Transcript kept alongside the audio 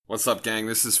What's up, gang?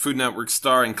 This is Food Network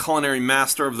star and culinary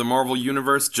master of the Marvel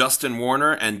Universe, Justin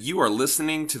Warner, and you are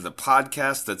listening to the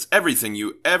podcast that's everything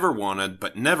you ever wanted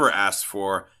but never asked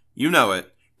for. You know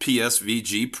it,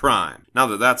 PSVG Prime. Now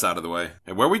that that's out of the way,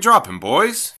 hey, where we dropping,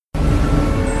 boys?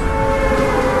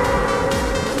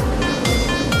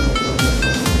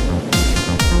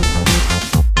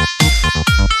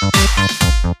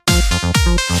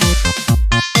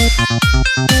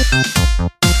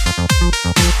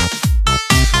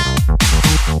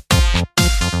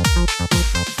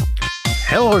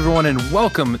 Hello, everyone, and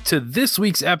welcome to this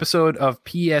week's episode of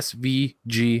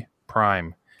PSVG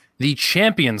Prime, the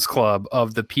Champions Club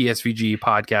of the PSVG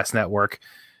Podcast Network.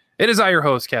 It is I, your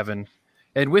host, Kevin,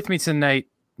 and with me tonight,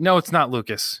 no, it's not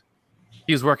Lucas.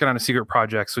 He was working on a secret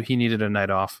project, so he needed a night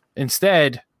off.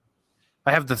 Instead,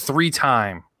 I have the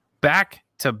three-time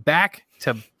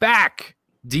back-to-back-to-back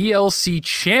DLC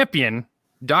champion,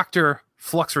 Dr.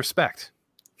 Flux Respect.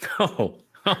 Oh,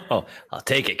 I'll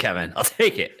take it, Kevin. I'll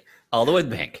take it. All the way to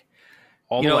the bank.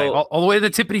 All the way to the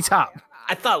tippity top.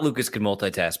 I thought Lucas could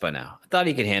multitask by now. I thought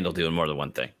he could handle doing more than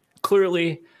one thing.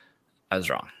 Clearly, I was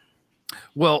wrong.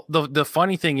 Well, the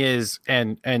funny thing is,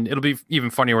 and it'll be even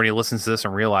funnier when he listens to this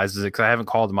and realizes it, because I haven't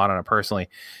called him out on it personally.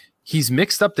 He's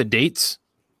mixed up the dates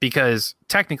because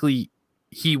technically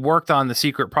he worked on the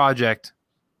secret project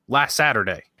last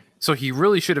Saturday. So he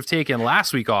really should have taken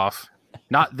last week off,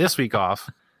 not this week off.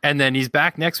 And then he's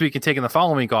back next week and taking the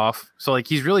following week off. So like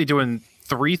he's really doing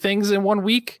three things in 1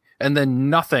 week and then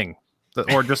nothing,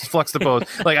 or just flex the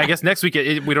both. Like I guess next week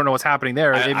we don't know what's happening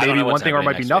there. It may be one thing or it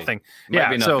might be nothing.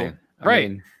 Yeah. So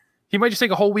right, he might just take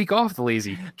a whole week off. The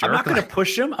lazy jerk. I'm not going to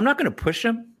push him.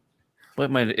 But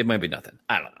it might be nothing.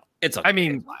 I don't know. It's okay. I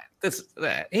mean,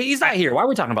 he's not here. Why are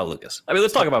we talking about Lucas? I mean,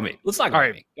 let's talk about me. Let's talk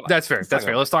about me. That's fair. That's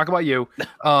fair. Let's talk about you.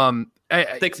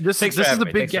 This is a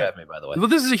big get. By the way. Well,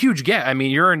 this is a huge get. I mean,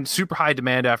 you're in super high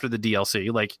demand after the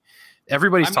DLC. Like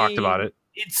everybody's talked about it.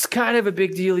 It's kind of a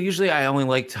big deal. Usually, I only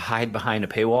like to hide behind a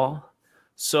paywall.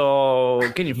 So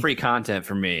getting free content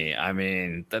from me, I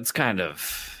mean, that's kind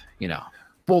of,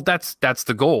 Well, that's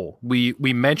the goal. We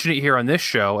mention it here on this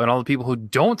show, and all the people who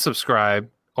don't subscribe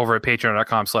over at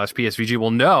patreon.com/PSVG will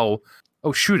know,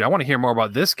 oh shoot, I want to hear more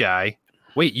about this guy.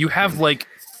 Wait, you have like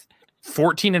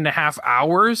 14 and a half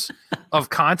hours of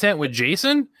content with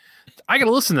Jason? I got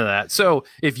to listen to that. So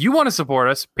if you want to support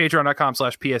us,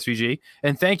 patreon.com/PSVG.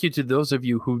 And thank you to those of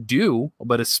you who do,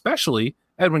 but especially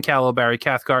Edwin Callow, Barry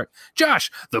Cathcart, Josh,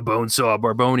 the Bonesaw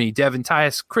Barboni, Devin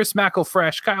Tyus, Chris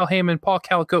McElfresh, Kyle Heyman, Paul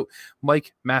Calicote,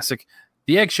 Mike Masick,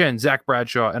 The Egg Shen, Zach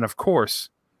Bradshaw, and of course,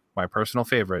 my personal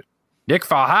favorite, Nick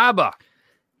Falhaba.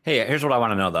 Hey, here's what I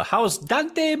want to know, though. How's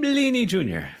Dante Bellini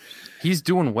Jr.? He's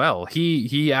doing well.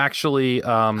 He actually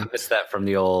I missed that from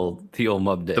the old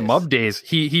Mub days. The Mub days.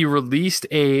 He released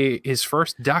his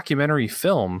first documentary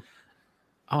film.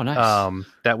 Oh, nice.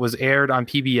 That was aired on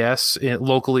PBS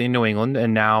locally in New England,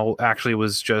 and now actually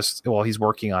he's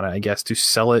working on it, I guess, to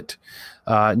sell it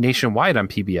nationwide on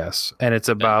PBS. And it's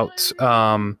about,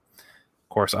 of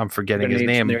course, I'm forgetting his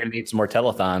name. They're going to need some more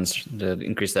telethons to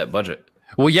increase that budget.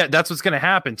 Well, yeah, that's what's going to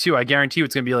happen, too. I guarantee you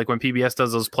it's going to be like when PBS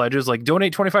does those pledges, like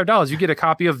donate $25, you get a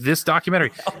copy of this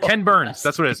documentary. Ken Burns,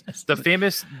 that's what it is. The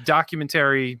famous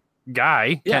documentary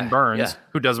guy, Ken Burns,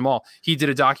 who does them all. He did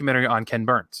a documentary on Ken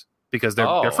Burns because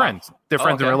they're friends. They're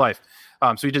friends in real life.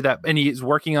 So he did that, and he's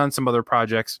working on some other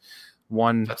projects.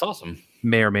 One that's awesome.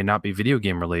 May or may not be video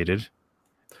game related,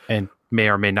 and may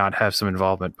or may not have some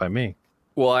involvement by me.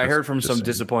 Well, I heard from some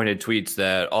disappointed tweets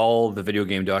that all the video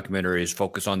game documentaries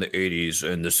focus on the 80s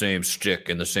and the same shtick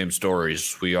and the same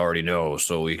stories we already know,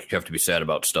 so we have to be sad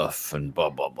about stuff and blah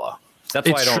blah blah.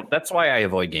 That's why I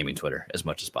avoid gaming Twitter as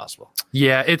much as possible.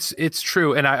 Yeah, it's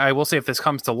true, and I will say, if this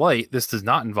comes to light, this does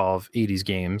not involve 80s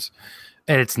games,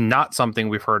 and it's not something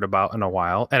we've heard about in a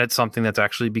while, and it's something that's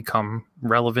actually become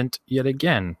relevant yet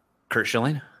again. Curt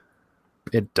Schilling?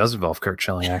 It does involve Curt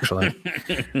Schilling, actually.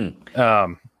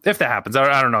 If that happens,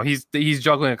 I don't know. He's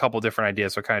juggling a couple different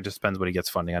ideas, so it kind of just depends what he gets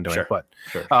funding on doing. Sure. But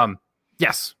Sure.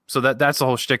 Yes, so that's the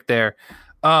whole shtick there.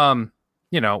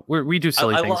 We do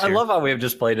silly things. I love how we have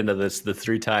just played into the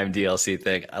 3-time DLC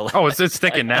thing. It's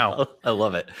sticking now. I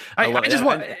love it. I'm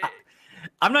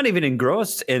not even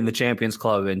engrossed in the Champions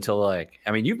Club until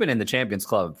you've been in the Champions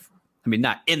Club. I mean,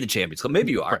 not in the Champions Club.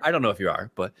 Maybe you are. Right. I don't know if you are,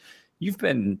 but you've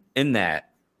been in that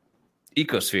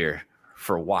ecosphere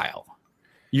for a while.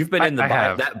 You've been in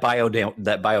that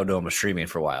biodome of streaming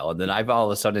for a while, and then I've all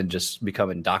of a sudden just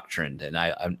become indoctrined, and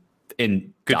I'm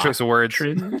in good choice of words,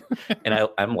 and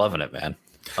I'm loving it, man.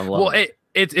 I'm loving it.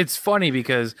 It's funny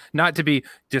because, not to be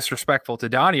disrespectful to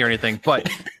Donnie or anything, but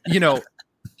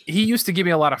he used to give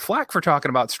me a lot of flack for talking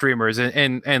about streamers,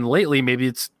 and lately, maybe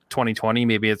it's 2020,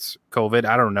 maybe it's COVID,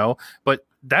 I don't know, but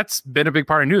that's been a big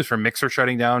part of news, from Mixer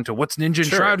shutting down to what's Ninja and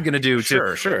Shroud going to do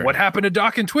to what happened to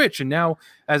Doc and Twitch. And now,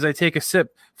 as I take a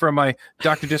sip from my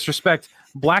Dr. Disrespect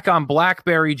Black on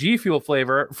Blackberry G Fuel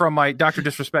flavor from my Dr.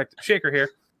 Disrespect shaker here,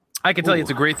 I can tell you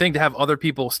it's a great thing to have other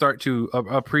people start to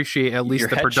appreciate at least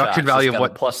the production value of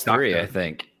what +3, I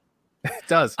think. It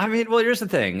does. I mean, well, here's the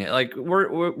thing. Like, we're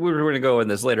going to go in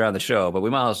this later on the show, but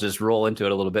we might as well just roll into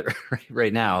it a little bit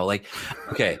right now. Like,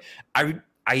 okay, I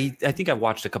think I've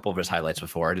watched a couple of his highlights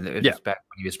before. It was back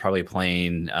when he was probably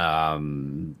playing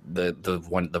the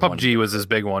PUBG was his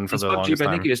big one for the longest time.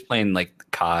 I think he was playing like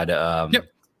COD.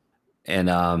 And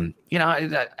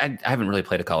I haven't really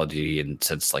played a Call of Duty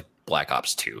since like Black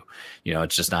Ops 2.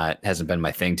 It's just hasn't been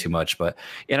my thing too much. But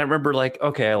I remember like,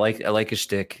 okay, I like his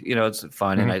shtick. It's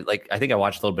fun, and I think I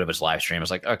watched a little bit of his live stream. I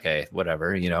was like, okay,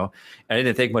 whatever. And I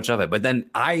didn't think much of it. But then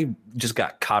I just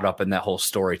got caught up in that whole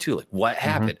story too. Like, what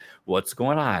happened? What's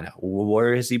going on?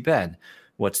 Where has he been?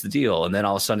 What's the deal? And then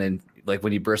all of a sudden, like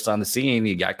when he burst on the scene,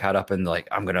 he got caught up in like,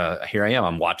 here I am.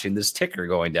 I'm watching this ticker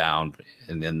going down,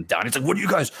 and then Donnie's like, what are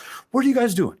you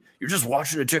guys doing? You're just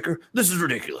watching a ticker? This is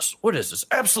ridiculous. What is this?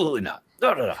 Absolutely not.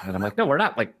 No. And I'm like, no, we're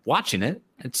not like watching it.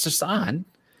 It's just on.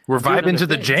 We're vibing to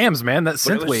the jams, man. That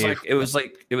synthwave.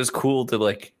 It was cool to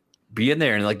like be in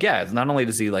there and like, yeah, not only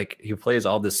does he plays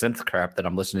all this synth crap that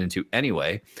I'm listening to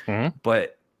anyway,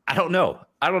 but I don't know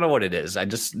what it is. I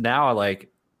just now I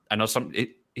know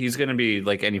he's going to be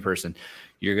like any person.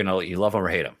 You love him or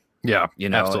hate him. Yeah.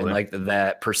 Absolutely. And like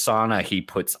that persona he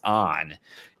puts on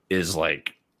is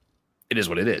like, it is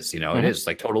what it is. It is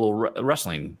like total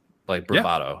wrestling, like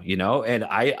bravado, and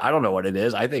I don't know what it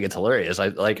is. I think it's hilarious.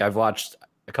 I've watched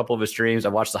a couple of his streams.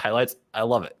 I've watched the highlights. I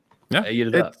love it. Yeah. I eat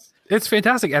it up. It's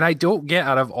fantastic. And I don't get,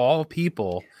 out of all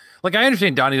people, like, I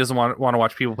understand Donnie doesn't want to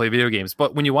watch people play video games,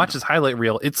 but when you watch his highlight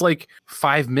reel, it's like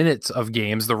 5 minutes of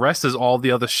games. The rest is all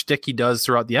the other shtick he does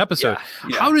throughout the episode.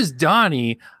 Yeah. How does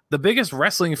Donnie, the biggest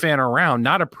wrestling fan around,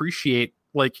 not appreciate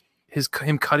like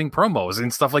him cutting promos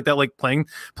and stuff like that, like playing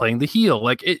the heel?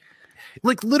 Like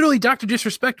literally, Dr.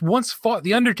 Disrespect once fought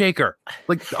the Undertaker.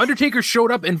 Like, the Undertaker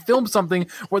showed up and filmed something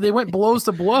where they went blows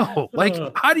to blow. Like,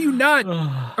 how do you not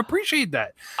appreciate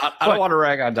that? I don't want to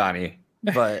rag on Donnie,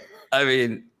 but I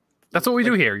mean, that's what we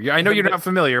do here. I know you're not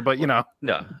familiar, but No,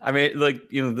 I mean, like,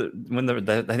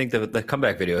 I think the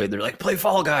comeback video, they're like, play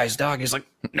Fall Guys, dog. He's like,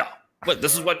 no, but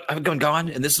this is what I've gone,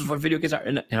 and this is what video games are.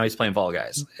 And now he's playing Fall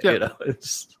Guys. Yeah.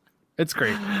 It's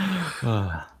great.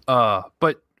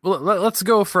 But let's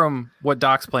go from what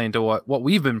Doc's playing to what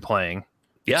we've been playing.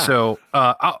 Yeah. So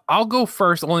I'll go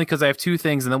first, only because I have two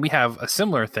things, and then we have a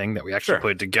similar thing that we actually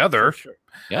put together. Sure.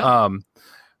 Yeah.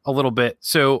 A little bit.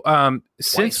 So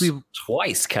since we've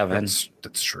twice, Kevin.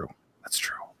 That's true.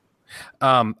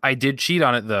 I did cheat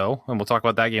on it though, and we'll talk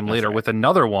about that game later with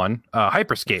another one,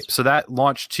 Hyperscape. So that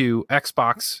launched to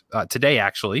Xbox today,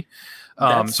 actually.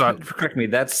 Correct me.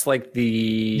 That's like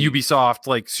the Ubisoft,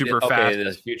 like super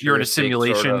fast. You're in a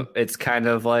simulation. Sort of, it's kind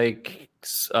of like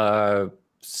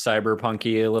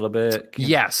cyberpunky a little bit.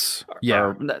 Yes.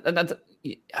 Yeah.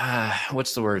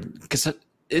 What's the word? Because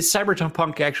is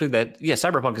cyberpunk actually that? Yeah,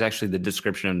 cyberpunk is actually the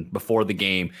description before the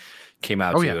game came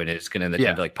out and it's going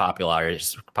to like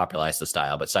popularize the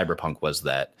style. But cyberpunk was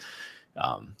that.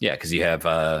 Because you have.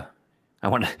 I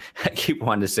keep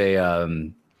wanting to say.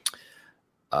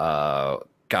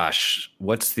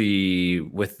 What's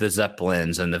with the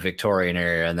Zeppelins and the Victorian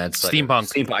era, and that's like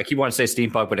steampunk. I keep wanting to say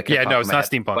steampunk, but it it's not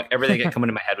steampunk. But everything that came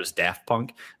into my head was Daft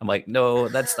Punk. I'm like, no,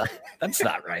 that's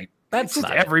not right. That's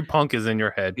not every punk is in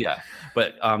your head. Yeah,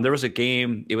 but there was a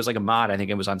game. It was like a mod. I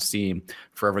think it was on Steam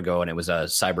forever ago, and it was a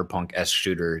cyberpunk-esque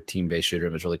shooter, team-based shooter.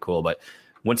 It was really cool. But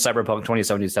once Cyberpunk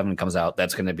 2077 comes out,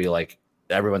 that's going to be like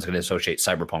everyone's going to associate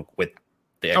cyberpunk with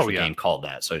the actual game called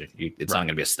that. So it's not going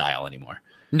to be a style anymore.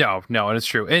 No, and it's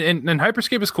true. And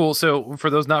Hyperscape is cool. So for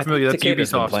those not familiar, that's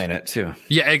Ubisoft playing it too.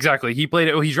 Yeah, exactly. He played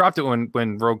it. He dropped it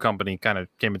when Rogue Company kind of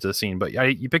came into the scene. But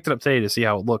you picked it up today to see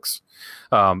how it looks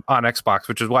on Xbox,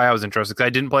 which is why I was interested, because I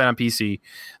didn't play it on PC.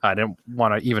 I didn't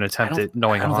want to even attempt it,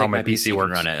 knowing how my PC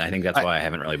works. Run it. I think that's why I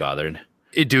haven't really bothered.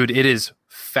 It is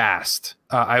fast.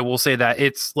 I will say that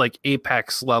it's like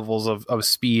Apex levels of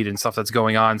speed and stuff that's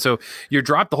going on. So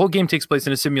the whole game takes place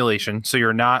in a simulation. So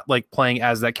you're not like playing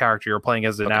as that character, you're playing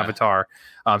as an avatar.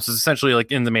 So it's essentially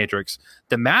like in the Matrix.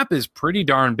 The map is pretty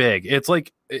darn big. It's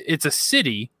like, it's a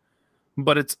city,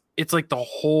 but it's like the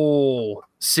whole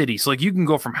city. So like you can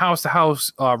go from house to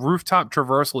house. Rooftop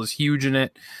traversal is huge in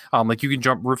it. Like you can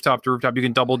jump rooftop to rooftop. You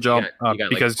can double jump you got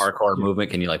because like parkour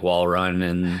movement. Can you like wall run?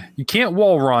 And you can't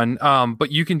wall run,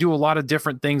 but you can do a lot of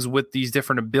different things with these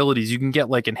different abilities. You can get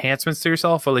like enhancements to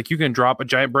yourself, or like you can drop a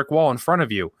giant brick wall in front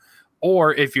of you,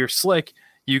 or if you're slick,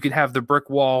 you can have the brick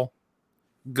wall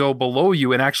go below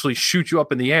you and actually shoot you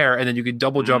up in the air, and then you can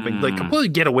double jump and like completely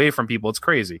get away from people. It's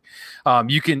crazy.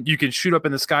 You can shoot up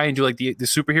in the sky and do like the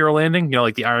superhero landing,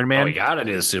 like the Iron Man. Oh, you gotta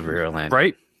do the superhero landing,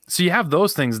 right? So you have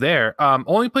those things there.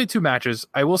 Only played 2 matches.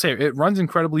 I will say it runs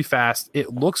incredibly fast.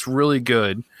 It looks really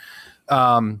good.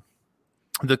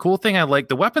 The cool thing I like,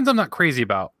 the weapons I'm not crazy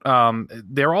about.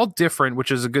 They're all different,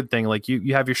 which is a good thing. Like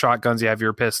you have your shotguns, you have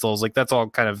your pistols, like that's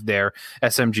all kind of there.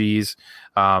 SMGs,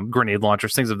 grenade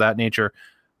launchers, things of that nature.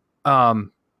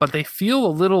 But they feel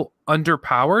a little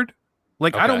underpowered.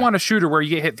 Like I don't want a shooter where you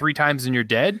get hit 3 times and you're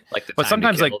dead. Like but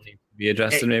sometimes like be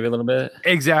adjusted maybe a little bit.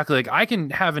 Exactly. Like I can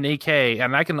have an AK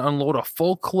and I can unload a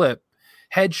full clip,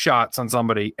 headshots on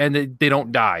somebody, and they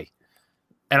don't die.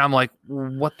 And I'm like,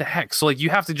 what the heck? So like you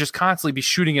have to just constantly be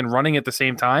shooting and running at the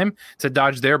same time to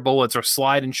dodge their bullets or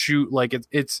slide and shoot. Like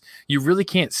it's you really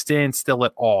can't stand still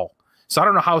at all. So I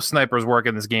don't know how snipers work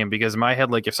in this game, because in my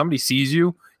head, like if somebody sees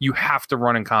you, you have to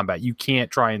run in combat. You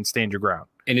can't try and stand your ground.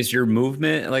 And is your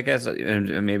movement, like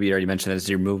and maybe you already mentioned that, is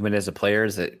your movement as a player,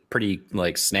 is it pretty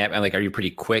like snap? Like, are you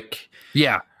pretty quick?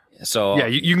 Yeah. So yeah,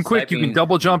 you can quick, you can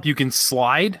double jump, you can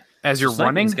slide as you're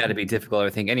running. It's got to be difficult,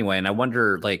 I think, anyway. And I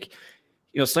wonder, like,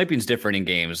 sniping's different in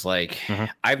games. Like,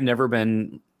 I've never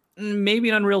been, maybe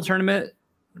an Unreal Tournament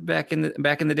back in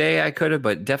the day, I could have,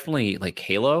 but definitely like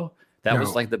Halo. That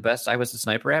was like the best I was a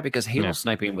sniper at, because Halo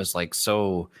sniping was like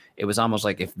it was almost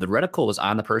like if the reticle was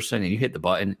on the person and you hit the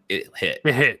button, it hit.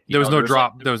 It hit. There was no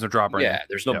drop. There was no drop right now.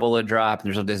 There's no bullet drop. And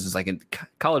there's no, this is like in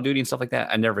Call of Duty and stuff like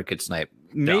that. I never could snipe.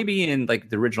 Maybe in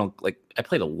like the original, like I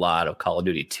played a lot of Call of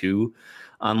Duty 2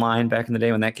 online back in the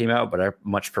day when that came out, but I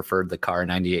much preferred the Kar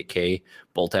 98K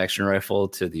bolt action rifle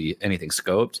to the anything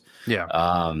scoped. Yeah.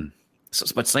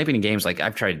 But sniping in games, like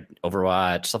I've tried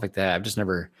Overwatch, stuff like that. I've just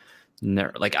never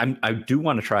like I do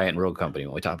want to try it in Rogue Company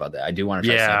when we talk about that. I do want to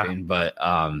try sniping, but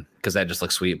because that just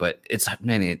looks sweet. But it's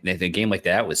a game like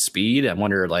that with speed. I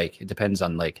wonder, like, it depends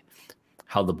on like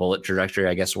how the bullet trajectory,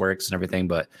 I guess, works and everything.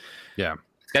 But yeah,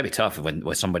 it's gotta be tough when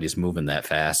somebody's moving that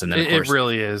fast. And then it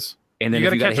really is. And then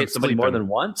if you gotta hit somebody more than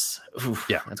once,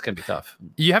 that's gonna be tough.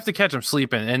 You have to catch them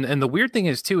sleeping. And the weird thing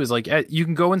is too is like you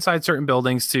can go inside certain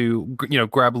buildings to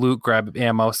grab loot, grab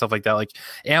ammo, stuff like that. Like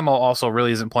ammo also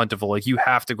really isn't plentiful. Like you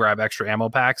have to grab extra ammo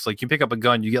packs. Like you pick up a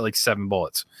gun, you get like 7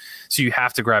 bullets, so you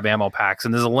have to grab ammo packs.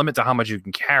 And there's a limit to how much you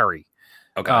can carry.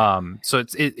 Okay. So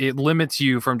it limits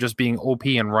you from just being OP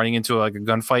and running into like a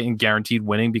gunfight and guaranteed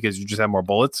winning because you just have more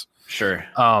bullets. Sure.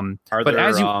 Are there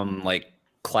as you like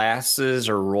classes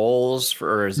or roles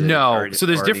for, or is it so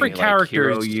there's different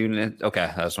characters, like unit?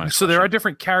 Okay, that's my so there are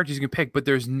different characters you can pick, but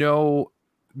there's no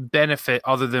benefit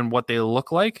other than what they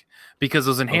look like, because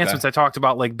those enhancements I talked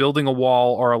about, like building a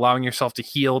wall or allowing yourself to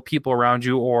heal people around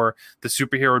you, or the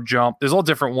superhero jump, there's all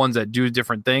different ones that do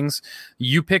different things.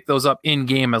 You pick those up in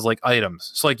game as like items.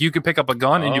 So like you can pick up a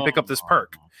gun and you pick up this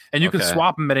perk, and you can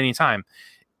swap them at any time.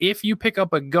 If you pick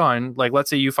up a gun, like let's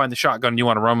say you find the shotgun and you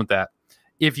want to run with that,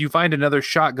 if you find another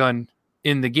shotgun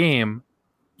in the game,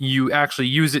 you actually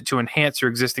use it to enhance your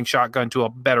existing shotgun to a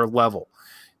better level,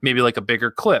 maybe like a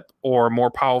bigger clip or more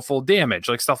powerful damage,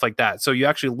 like stuff like that. So you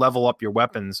actually level up your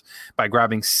weapons by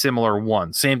grabbing similar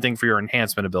ones. Same thing for your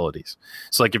enhancement abilities.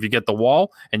 So like if you get the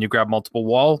wall and you grab multiple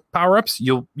wall power-ups,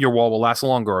 your wall will last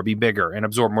longer or be bigger and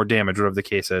absorb more damage, whatever the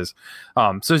case is.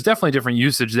 So there's definitely different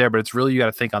usage there, but it's really, you got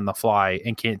to think on the fly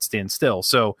and can't stand still.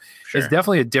 So it's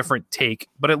definitely a different take,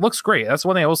 but it looks great. That's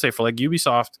one thing I will say for like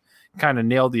Ubisoft. Kind of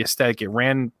nailed the aesthetic. It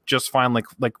ran just fine, like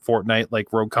Fortnite,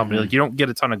 like Rogue Company. Like you don't get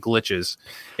a ton of glitches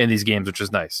in these games, which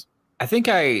is nice. I think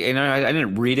I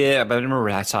didn't read it, but I remember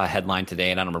I saw a headline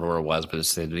today, and I don't remember where it was, but it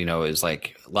said it was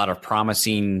like a lot of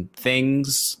promising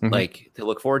things like to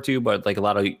look forward to, but like a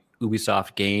lot of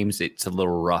Ubisoft games, it's a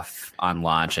little rough on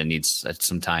launch and needs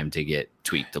some time to get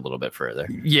tweaked a little bit further.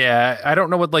 Yeah, I don't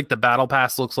know what like the battle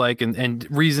pass looks like and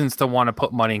reasons to want to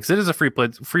put money, because it is a free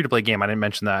to play game. I didn't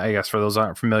mention that, I guess, for those who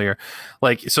aren't familiar.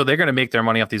 Like, so they're going to make their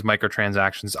money off these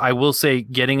microtransactions. I will say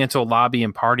getting into a lobby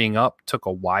and partying up took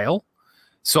a while.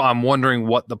 So I'm wondering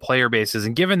what the player base is.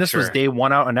 And given this was day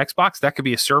one out on Xbox, that could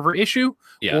be a server issue,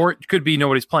 or it could be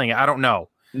nobody's playing it. I don't know.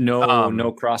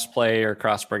 No cross play or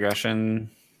cross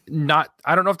progression.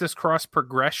 I don't know if there's cross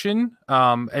progression.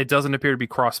 It doesn't appear to be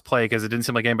cross play because it didn't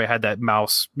seem like anybody had that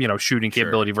mouse, shooting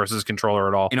capability versus controller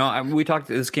at all. We talked.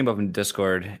 This came up in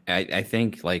Discord. I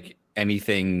think like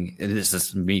anything, and this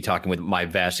is me talking with my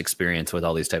vast experience with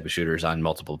all these type of shooters on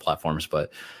multiple platforms,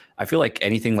 but I feel like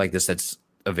anything like this that's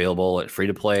available at free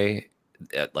to play,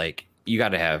 like you got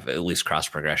to have at least cross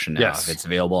progression now. Yes. If it's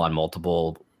available on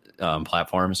multiple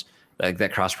platforms, like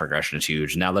that cross progression is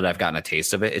huge. Now that I've gotten a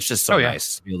taste of it, it's just so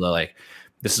nice to be able to like,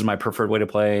 this is my preferred way to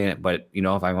play. But you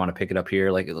know, if I want to pick it up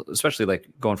here, like especially like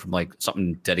going from like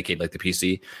something dedicated like the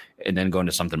PC and then going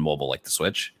to something mobile like the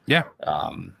Switch. Yeah.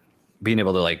 Being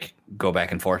able to like go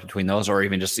back and forth between those, or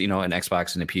even just, you know, an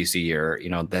Xbox and a PC, or, you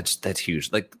know, that's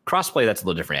huge. Like crossplay, that's a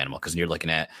little different animal because you're looking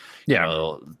at, you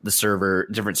know, the server,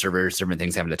 different servers, different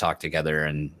things having to talk together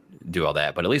and do all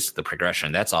that. But at least the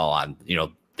progression, that's all on, you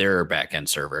know, their back end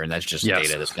server, and that's just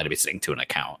data that's got to be synced to an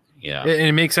account. Yeah,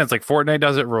 it makes sense. Like Fortnite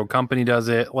does it, Rogue Company does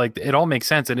it. Like it all makes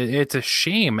sense, and it's a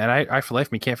shame. And I for life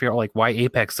of me can't figure out like why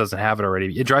Apex doesn't have it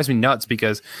already. It drives me nuts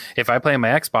because if I play on my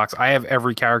Xbox, I have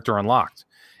every character unlocked.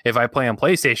 If I play on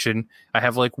PlayStation, I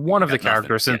have like one of the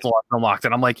characters since unlocked,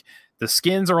 and I'm like, the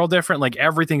skins are all different. Like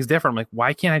everything's different. I'm like,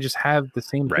 why can't I just have the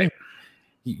same thing?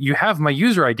 You have my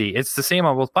user ID. It's the same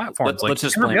on both platforms. Let's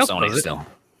just blame Sony still.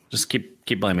 Just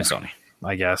keep blaming Sony.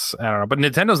 I guess. I don't know. But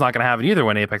Nintendo's not going to have it either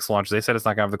when Apex launches. They said it's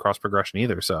not going to have the cross progression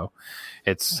either. So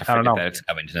it's, I don't know. That it's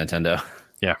coming to Nintendo.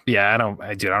 Yeah. I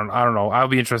don't know. I'll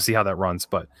be interested to see how that runs,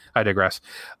 but I digress.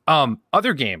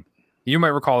 Other game. You might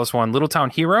recall this one, Little Town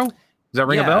Hero. Does that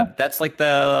ring a bell? That's like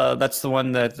that's the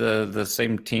one that the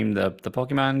same team, the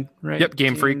Pokemon, right? Yep,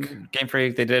 Game Freak. Game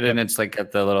Freak, they did it, and it's like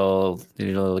at the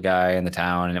little guy in the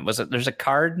town, and there's a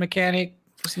card mechanic,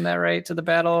 isn't that right, to the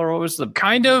battle, or what was the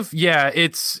kind of? Yeah,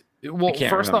 it's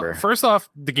first off,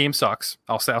 the game sucks.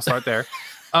 I'll start there.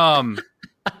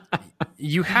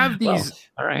 You have these.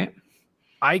 All right.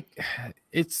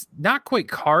 It's not quite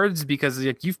cards because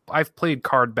like I've played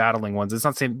card battling ones. It's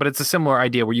not the same, but it's a similar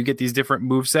idea where you get these different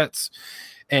move sets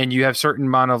and you have certain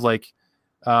amount of like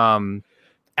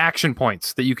action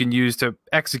points that you can use to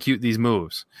execute these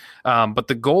moves. But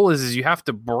the goal is you have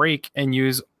to break and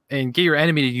use and get your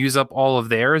enemy to use up all of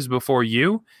theirs before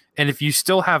you. And if you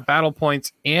still have battle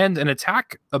points and an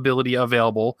attack ability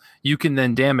available, you can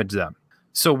then damage them.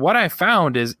 So what I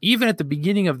found is even at the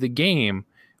beginning of the game,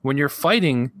 when you're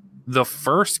fighting the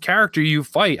first character you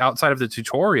fight outside of the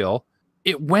tutorial,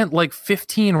 it went like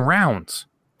 15 rounds.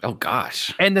 Oh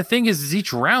gosh. And the thing is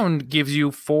each round gives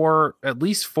you at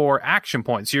least four action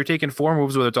points. So you're taking 4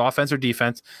 moves, whether it's offense or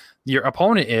defense, your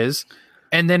opponent is,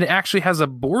 and then it actually has a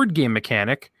board game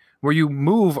mechanic where you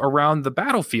move around the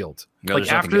battlefield. No,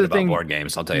 like after the thing, board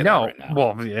games, I'll tell you that right now.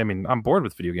 Well, I mean, I'm bored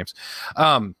with video games.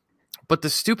 But the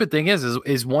stupid thing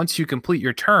is once you complete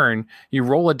your turn, you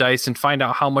roll a dice and find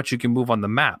out how much you can move on the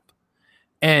map.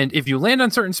 And if you land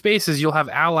on certain spaces, you'll have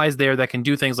allies there that can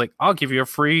do things like, I'll give you a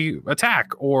free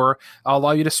attack, or I'll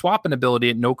allow you to swap an ability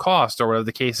at no cost, or whatever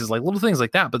the case is, like little things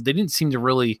like that. But they didn't seem to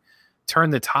really turn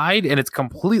the tide, and it's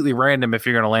completely random if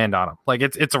you're going to land on them. Like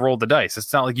it's a roll the dice.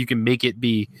 It's not like you can make it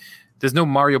be. There's no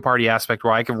Mario Party aspect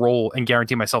where I can roll and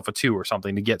guarantee myself a 2 or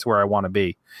something to get to where I want to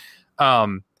be.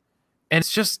 And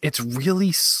it's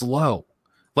really slow.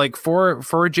 Like for a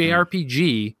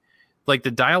JRPG, like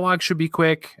the dialogue should be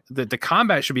quick, the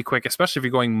combat should be quick, especially if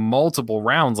you're going multiple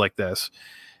rounds like this.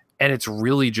 And it's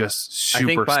really just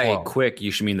super slow. I think by quick,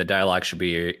 you should mean the dialogue should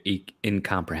be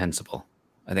incomprehensible.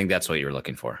 I think that's what you're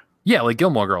looking for. Yeah, like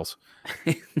Gilmore Girls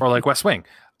or like West Wing.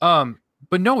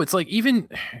 But no, it's like even,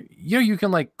 you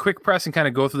can like quick press and kind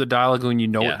of go through the dialogue when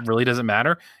it really doesn't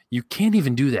matter. You can't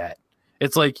even do that.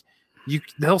 It's like,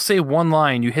 they'll say one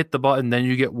line, you hit the button, then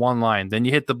you get one line, then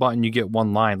you hit the button, you get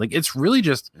one line. Like it's really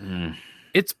just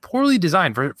it's poorly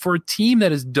designed for a team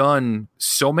that has done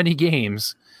so many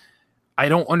games. I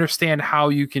don't understand how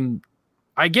you can.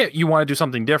 I get you want to do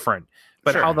something different,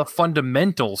 but how the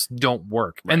fundamentals don't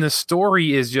work. Right. And the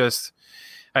story is just,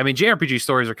 I mean, JRPG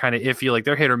stories are kind of iffy, like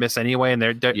they're hit or miss anyway, and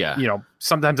they're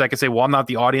sometimes I can say, well, I'm not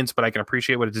the audience, but I can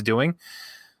appreciate what it's doing.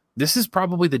 This is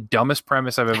probably the dumbest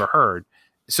premise I've ever heard.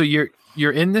 So you're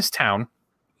in this town,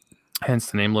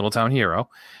 hence the name Little Town Hero.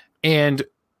 And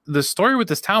the story with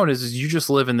this town is you just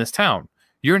live in this town.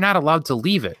 You're not allowed to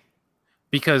leave it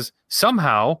because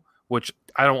somehow, which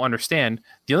I don't understand,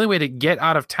 the only way to get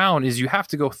out of town is you have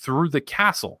to go through the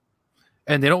castle.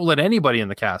 And they don't let anybody in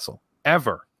the castle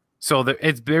ever. So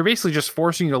they're basically just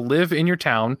forcing you to live in your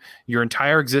town your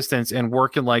entire existence and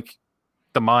work in like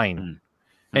the mine.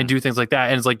 And do things like that.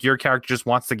 And it's like your character just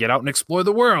wants to get out and explore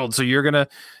the world. So you're going to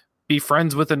be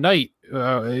friends with a knight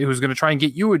who's going to try and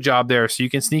get you a job there so you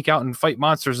can sneak out and fight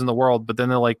monsters in the world. But then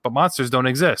they're like, but monsters don't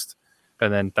exist.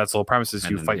 And then that's the whole premise is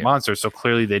you fight monsters. So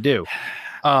clearly they do.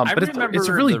 But it's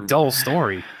a really dull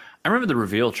story. I remember the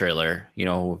reveal trailer,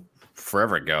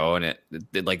 forever ago, and it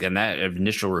like in that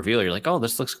initial reveal, you're like, oh,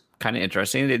 this looks kind of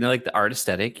interesting. They like the art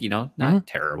aesthetic, not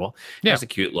terrible. It has a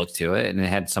cute look to it, and it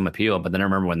had some appeal. But then I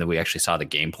remember when we actually saw the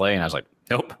gameplay, and I was like,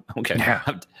 nope, okay,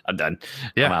 I'm done.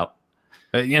 Yeah. I'm out.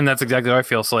 And that's exactly how I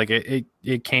feel. So like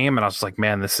it came, and I was just like,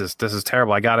 man, this is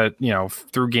terrible. I got it,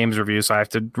 through games review, so I have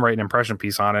to write an impression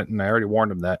piece on it, and I already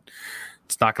warned him that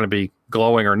it's not going to be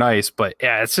glowing or nice. But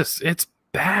yeah, it's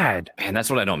bad. And that's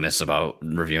what I don't miss about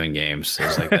reviewing games.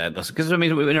 Is like that, because I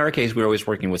mean, in our case, we're always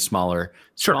working with smaller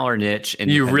niche, and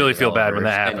you really feel bad when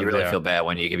that happens. And you really feel bad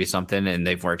when you give you something, and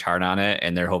they've worked hard on it,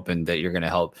 and they're hoping that you're going to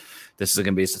help. This is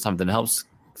going to be something that helps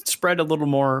spread a little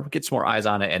more, get some more eyes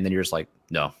on it, and then you're just like,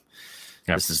 no.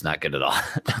 Yep. This is not good at all.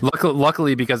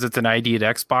 Luckily, because it's an ID'd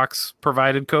Xbox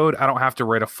provided code, I don't have to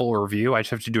write a full review. I just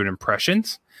have to do it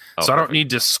impressions. So I don't need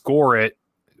to score it,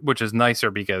 which is nicer,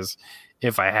 because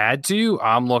if I had to,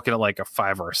 I'm looking at like a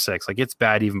 5 or a 6. Like, it's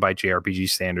bad even by JRPG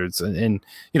standards. And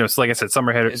so like I said, some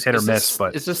are hit or miss.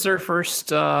 But is this their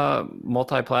first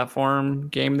multi-platform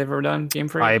game they've ever done? Game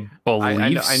Freak? I believe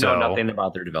I know nothing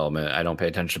about their development. I don't pay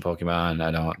attention to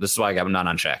Pokemon. This is why I'm not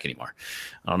on Shack anymore.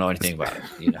 I don't know anything about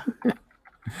it.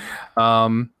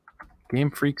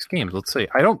 Game Freaks games. Let's see.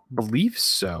 I don't believe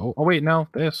so. Oh wait, no.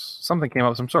 Something came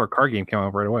up. Some sort of card game came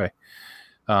up right away.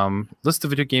 List of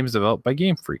video games developed by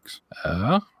Game Freaks.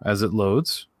 As it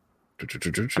loads. I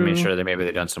mean, sure. Maybe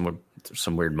they've done some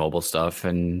weird mobile stuff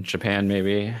in Japan.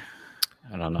 Maybe.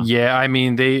 I don't know. Yeah, I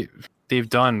mean they've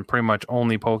done pretty much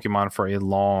only Pokemon for a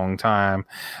long time.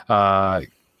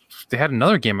 They had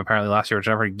another game apparently last year, which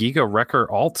I heard, Giga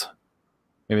Wrecker Alt.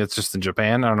 Maybe it's just in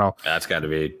Japan. I don't know. That's got to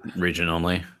be region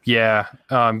only. Yeah.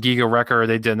 Giga Wrecker,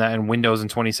 they did that in Windows in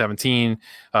 2017.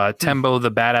 Tembo the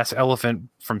Badass Elephant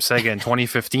from Sega in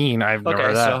 2015. I've never heard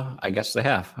of that. So I guess they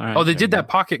have. All right, they did that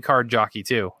Pocket Card Jockey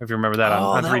too, if you remember that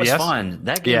on 3DS. That was fun.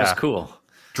 That game was cool.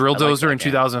 Drill Dozer in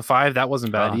 2005. That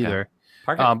wasn't bad either.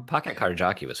 Pocket Card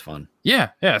Jockey was fun.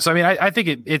 Yeah. Yeah. So, I mean, I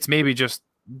think it's maybe just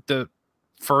the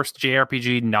first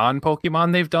JRPG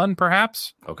non-Pokemon they've done,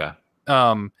 perhaps. Okay.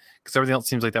 Because everything else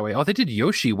seems like that way. Oh, they did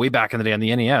Yoshi way back in the day on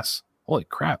the NES. Holy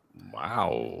crap!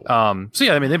 Wow. So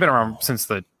yeah, I mean they've been around since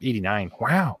the '89.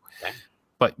 Wow. Okay.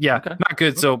 But yeah, not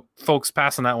good. So folks,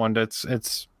 pass on that one.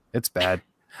 It's bad.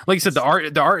 Like you said, the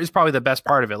art is probably the best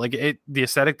part of it. Like the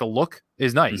aesthetic, the look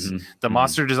is nice. Mm-hmm. The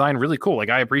monster design really cool. Like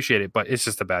I appreciate it, but it's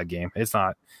just a bad game. It's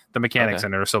not. The mechanics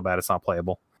in it are so bad it's not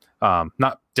playable.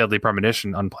 Not Deadly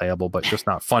Premonition unplayable, but just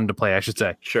not fun to play, I should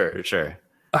say. Sure.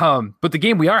 But the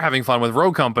game we are having fun with,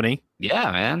 Rogue Company.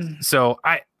 Yeah, man. So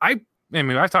I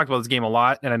mean, I've talked about this game a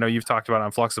lot, and I know you've talked about it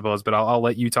on Fluxipose, but I'll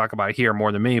let you talk about it here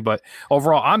more than me. But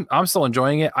overall, I'm still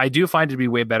enjoying it. I do find it to be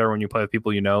way better when you play with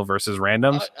people versus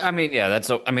randoms. I mean, yeah, that's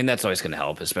always going to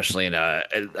help, especially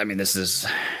in this is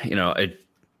a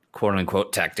quote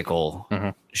unquote tactical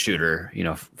shooter,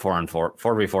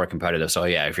 4v4 competitive. So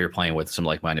yeah, if you're playing with some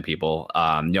like-minded people,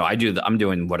 I'm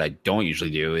doing what I don't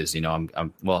usually do is, I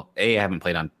haven't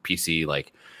played on PC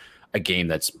like a game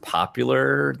that's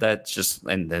popular that's just,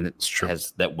 and then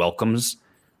that welcomes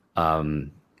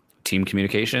team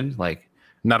communication, like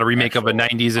not a remake of a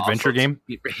 90s adventure game.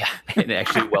 Yeah, it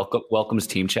actually welcomes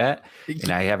team chat,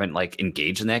 and I haven't like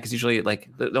engaged in that because usually like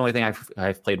the only thing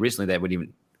I've played recently that would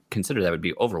even consider that would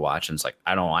be Overwatch, and it's like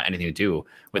I don't want anything to do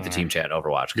with the team chat in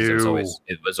Overwatch because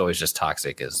it was always just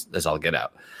toxic as all get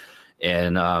out.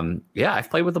 And I've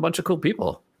played with a bunch of cool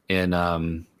people in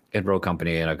Rogue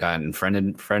Company, and I've gotten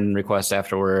friend requests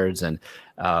afterwards. And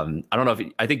I don't know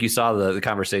I think you saw the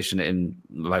conversation in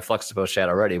my Fluxipose chat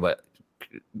already, but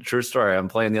true story. I'm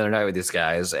playing the other night with these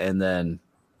guys, and then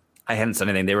I hadn't said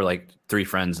anything. They were like 3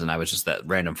 friends, and I was just that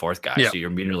random 4th guy. So you're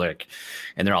meeting like,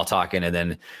 and they're all talking, and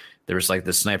then there was like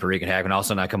this sniper wreaking havoc, and all of a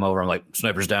sudden I come over, I'm like,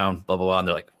 sniper's down, blah, blah, blah. And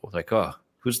they're like, oh,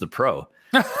 who's the pro?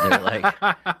 And they're like,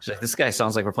 she's like, this guy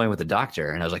sounds like we're playing with the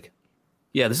doctor. And I was like,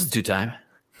 yeah, this is 2-time.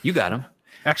 You got him.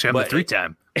 Actually, I'm the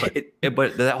 3-time.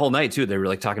 But that whole night too, they were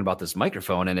like talking about this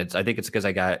microphone, and I think it's because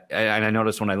I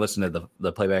noticed when I listened to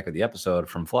the playback of the episode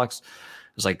from Flux,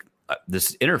 it was like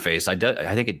this interface.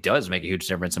 I think it does make a huge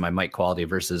difference in my mic quality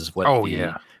versus what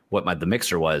the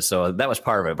mixer was. So that was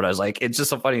part of it. But I was like, it's just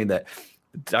so funny that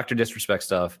Dr. Disrespect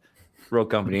stuff,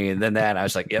 Rogue Company, and then that I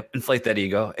was like, yep, inflate that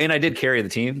ego. And I did carry the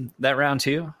team that round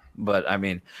too. But I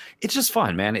mean, it's just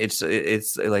fun, man. It's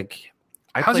like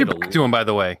how's your back doing, by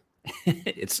the way?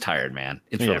 It's tired, man.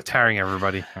 It's really tiring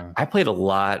everybody. I played a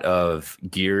lot of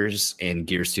Gears and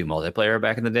Gears 2 multiplayer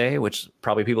back in the day, which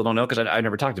probably people don't know because I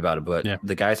never talked about it. But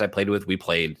the guys I played with, we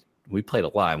played a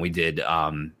lot, and we did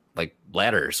like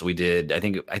ladders. We did, I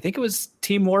think it was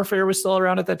Team Warfare was still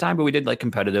around at that time, but we did like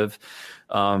competitive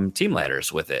team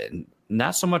ladders with it. And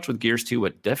not so much with Gears 2,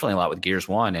 but definitely a lot with Gears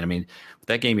 1. And I mean, with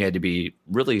that game, you had to be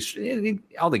really,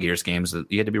 all the Gears games,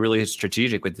 you had to be really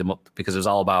strategic with them because it was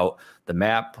all about the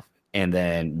map and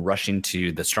then rushing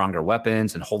to the stronger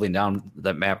weapons and holding down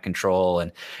the map control.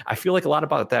 And I feel like a lot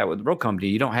about that with Rogue Company,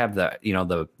 you don't have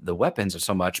the weapons or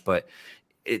so much, but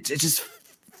it just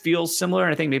feels similar.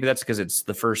 And I think maybe that's because it's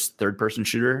the first third person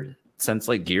shooter since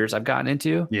like Gears I've gotten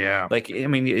into. Yeah. Like, I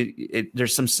mean,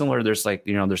 there's some similar, there's like,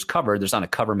 there's cover, there's not a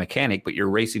cover mechanic, but you're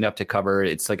racing up to cover.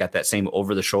 It's like got that same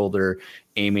over the shoulder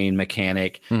aiming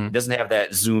mechanic. It doesn't have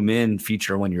that zoom in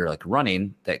feature when you're like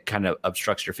running that kind of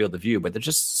obstructs your field of view, but there's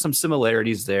just some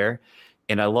similarities there.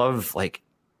 And I love like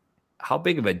how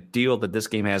big of a deal that this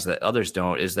game has that others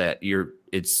don't is that you're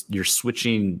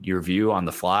switching your view on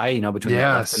the fly, between the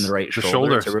left and the right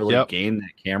shoulder to really gain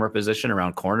that camera position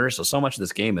around corners. So much of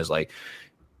this game is like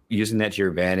using that to your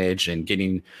advantage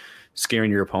and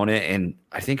scaring your opponent. And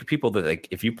I think people that like,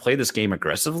 if you play this game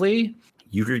aggressively,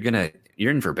 you're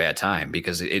in for a bad time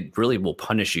because it really will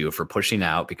punish you for pushing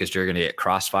out because you're going to get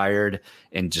crossfired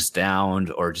and just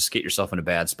downed or just get yourself in a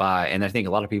bad spot. And I think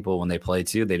a lot of people, when they play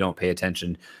too, they don't pay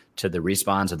attention to the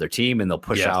respawns of their team and they'll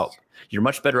push out. You're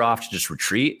much better off to just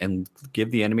retreat and give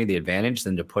the enemy the advantage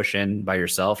than to push in by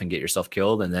yourself and get yourself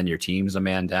killed. And then your team's a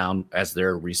man down as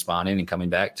they're respawning and coming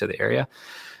back to the area.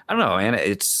 I don't know, man.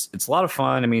 It's a lot of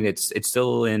fun. I mean, it's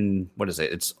still in, what is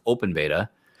it? It's open beta.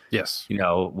 Yes.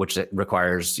 Which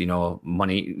requires,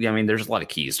 money. I mean, there's a lot of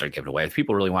keys that are given away. If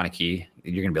people really want a key,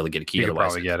 you're going to be able to get a key. You can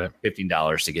Otherwise, probably get it.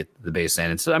 $15 to get the base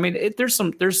in. And so, I mean, there's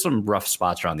some rough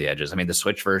spots around the edges. I mean, the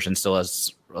Switch version still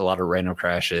has a lot of random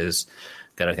crashes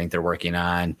that I think they're working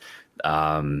on.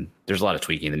 There's a lot of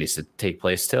tweaking that needs to take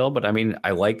place still. But I mean,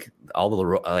 I like all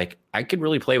the I could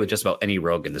really play with just about any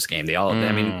rogue in this game. They all,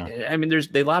 I mean, there's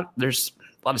a lot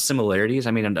of similarities.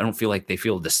 I mean, I don't feel like they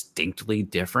feel distinctly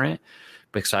different.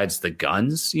 Besides the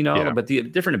guns, but the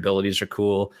different abilities are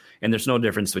cool. And there's no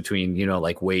difference between,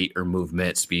 like weight or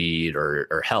movement, speed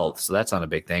or health. So that's not a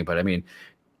big thing. But I mean,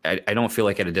 I don't feel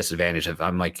like at a disadvantage if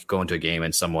I'm like going to a game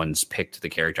and someone's picked the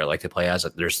character I like to play as.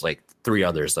 There's like 3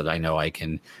 others that I know I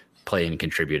can play and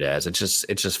contribute as. It's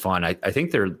just fun. I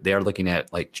think they are looking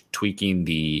at like tweaking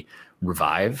the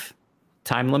revive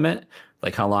time limit,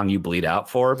 like how long you bleed out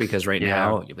for, because right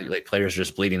now like players are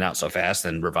just bleeding out so fast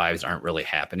and revives aren't really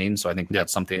happening. So I think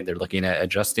that's something they're looking at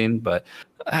adjusting. But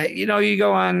you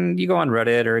go on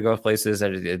Reddit or go places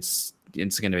that it's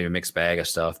going to be a mixed bag of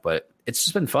stuff, but it's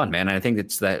just been fun, man. And I think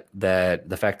it's that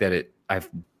the fact that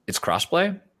it's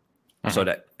crossplay, so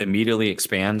that immediately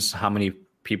expands how many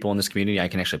people in this community I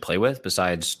can actually play with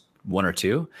besides 1 or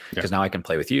 2, because now I can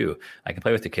play with you, I can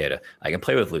play with Takeda, I can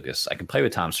play with Lucas, I can play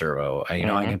with Tom Servo, I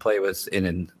can play with,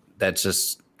 and that's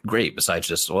just great. Besides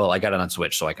just, I got it on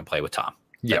Switch, so I can play with Tom.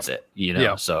 That's it,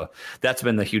 So that's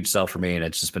been the huge sell for me, and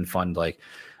it's just been fun. Like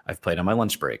I've played on my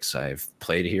lunch breaks, I've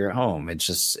played here at home.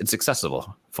 It's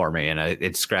accessible for me, and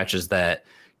it scratches that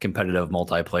competitive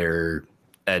multiplayer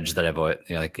edge that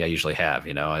I usually have.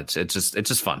 It's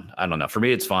just fun. I don't know. For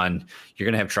me, it's fun. You're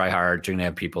gonna have tryhards. You're gonna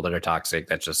have people that are toxic.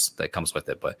 That comes with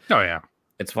it. But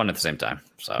it's fun at the same time.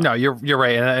 So no, you're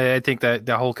right, and I think that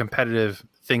the whole competitive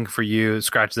thing for you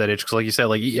scratches that itch because, like you said,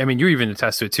 like I mean, you even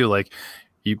attest to it too. Like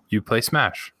you play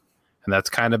Smash. And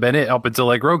that's kind of been it up until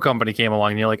like Rogue Company came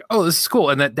along, and you're like, "Oh, this is cool."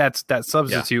 And that's that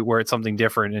substitute where it's something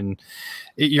different. And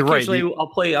you're right.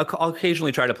 I'll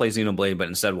occasionally try to play Xenoblade, but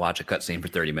instead watch a cutscene for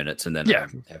 30 minutes, and then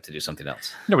have to do something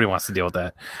else. Nobody wants to deal with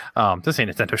that. This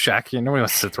ain't Nintendo Shack. Nobody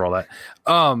wants to sit through all that.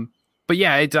 But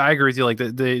yeah, I agree with you. Like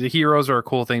the heroes are a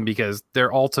cool thing because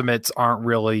their ultimates aren't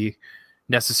really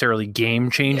necessarily game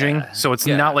changing, so it's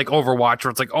not like Overwatch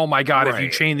where it's like, oh my god, if you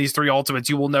chain these 3 ultimates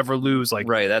you will never lose. Like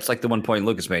that's like the one point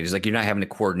Lucas made. He's like, you're not having to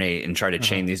coordinate and try to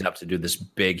chain these up to do this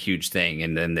big huge thing,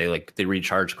 and then they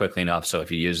recharge quickly enough, so if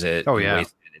you use it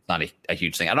it's not a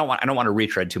huge thing. I don't want to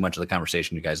retread too much of the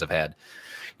conversation you guys have had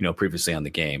previously on the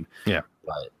game,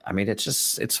 but I mean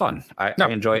it's fun. I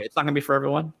enjoy it. It's not gonna be for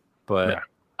everyone, but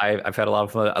I've had a lot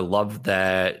of fun. I love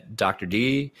that Dr.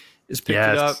 D is picked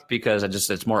it up because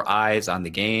it's more eyes on the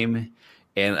game.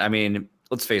 And I mean,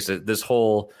 let's face it, this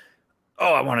whole,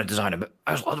 I want to design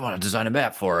a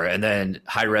map for her. And then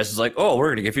Hi-Rez is like, we're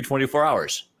going to give you 24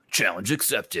 hours. Challenge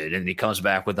accepted. And he comes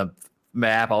back with a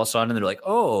map all of a sudden, and they're like,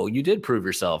 you did prove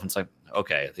yourself. And it's like,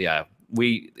 okay,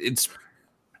 it's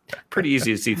pretty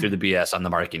easy to see through the BS on the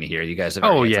marketing here. You guys have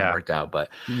worked out, but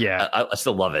I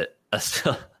still love it.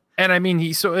 And I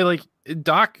mean,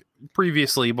 Doc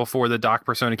previously, before the Doc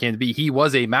persona came to be, he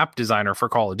was a map designer for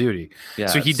Call of Duty.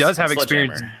 So he does have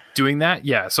experience doing that.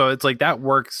 So it's like that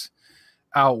works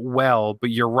out well, but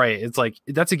you're right. It's like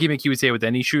that's a gimmick you would say with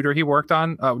any shooter he worked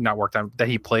on, not worked on, that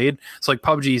he played. So like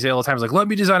PUBG, you say all the time, like, let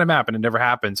me design a map, and it never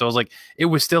happened. So I was like, it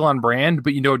was still on brand,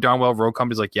 but darn well Rogue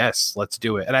Company's like, yes, let's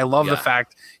do it. And I love the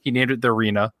fact he named it the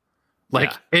Arena.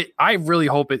 Like I really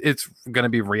hope it's gonna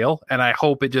be real, and I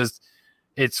hope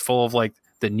it's full of like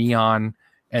the neon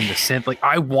and the synth. Like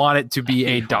I want it to be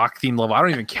a dock theme level. I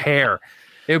don't even care.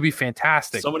 It would be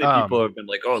fantastic. So many people have been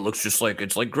like, "Oh, it looks just like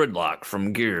Gridlock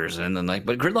from Gears," and then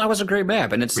but Gridlock was a great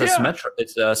map, and it's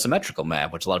a symmetrical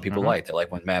map, which a lot of people like. They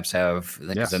like when maps have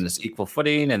then this equal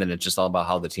footing, and then it's just all about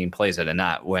how the team plays it, and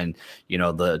not when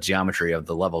the geometry of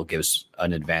the level gives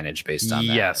an advantage based on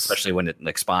that. Especially when it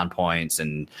like spawn points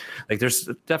and like there's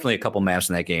definitely a couple maps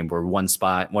in that game where one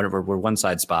side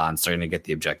spawns, they're going to get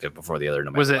the objective before the other.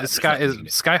 Was it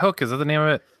Skyhook? Is that the name of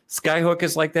it? Skyhook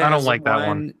is like that. I don't like that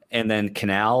one. And then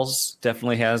Canals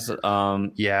definitely has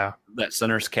that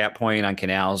center's cap point on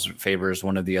Canals favors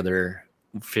one of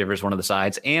the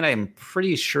sides. And I'm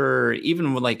pretty sure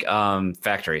even with like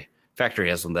Factory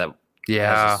has one that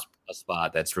has a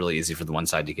spot that's really easy for the one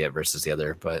side to get versus the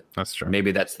other. But that's true.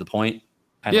 Maybe that's the point.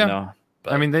 I don't know.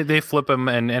 But I mean they flip them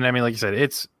and I mean like you said,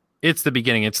 it's the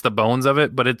beginning, it's the bones of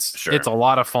it, but it's a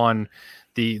lot of fun.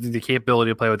 The capability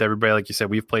to play with everybody, like you said,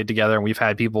 we've played together and we've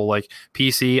had people like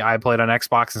PC. I played on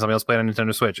Xbox and somebody else played on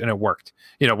Nintendo Switch, and it worked.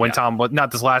 When Tom,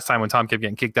 not this last time when Tom kept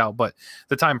getting kicked out, but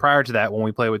the time prior to that when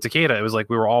we played with Takeda, it was like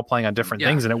we were all playing on different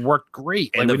things, and it worked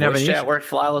great. And like, the voice chat worked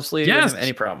flawlessly. Yes, didn't have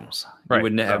any problems. Right. You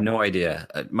wouldn't have no idea.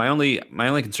 My only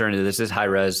concern is this is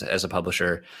Hi-Rez as a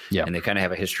publisher, and they kind of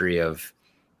have a history of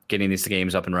getting these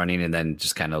games up and running and then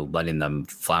just kind of letting them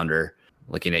flounder.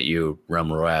 Looking at you,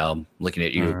 Realm Royale. Looking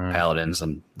at you, Paladins.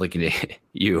 I'm looking at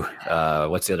you.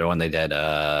 What's the other one they did?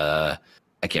 I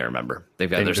can't remember.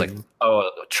 There's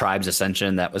Tribes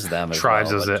Ascension. That was them.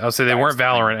 Tribes is it? I'll say they weren't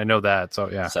Valorant. I know that. So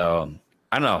yeah. So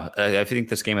I don't know. I think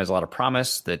this game has a lot of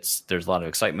promise. There's a lot of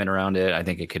excitement around it. I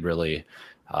think it could really,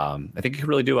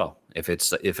 do well if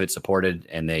it's supported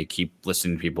and they keep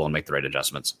listening to people and make the right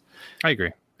adjustments. I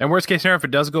agree. And worst case scenario, if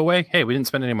it does go away, hey, we didn't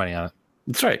spend any money on it.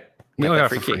 That's right. We only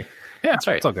got it for free. Yeah, that's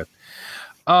right. It's all good.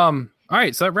 All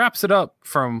right, so that wraps it up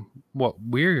from what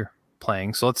we're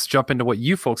playing. So let's jump into what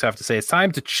you folks have to say. It's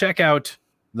time to check out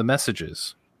the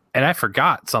messages. And I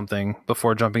forgot something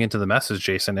before jumping into the message,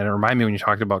 Jason, and it reminded me when you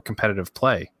talked about competitive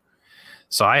play.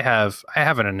 So I have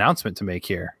an announcement to make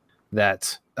here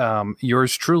that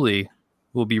yours truly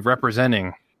will be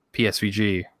representing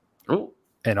PSVG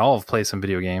in all of Play Some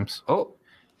Video Games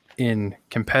in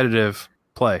competitive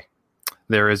play.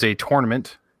 There is a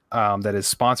tournament that is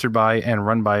sponsored by and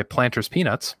run by Planters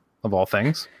Peanuts, of all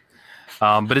things.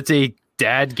 But it's a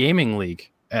dad gaming league,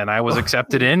 and I was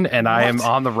accepted in, and I am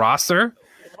on the roster.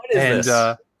 What is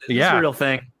this? This is a real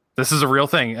thing. This is a real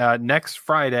thing. Next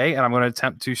Friday, and I'm going to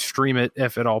attempt to stream it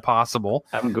if at all possible.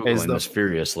 I'm Googling this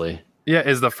furiously. Yeah,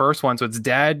 is the first one. So it's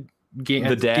Dad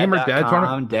Gamer Dad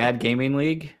Tournament. Dad Gaming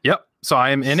League? Yep. So I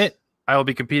am in it. I will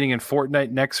be competing in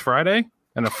Fortnite next Friday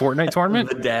in a Fortnite tournament.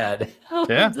 The dad. What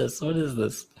is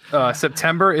this?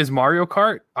 September is Mario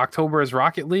Kart. October is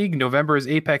Rocket League. November is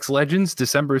Apex Legends.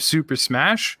 December is Super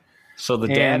Smash. So the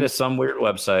dad is some weird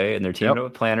website, and they're teaming up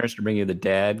with Planners to bring you the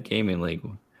Dad Gaming League.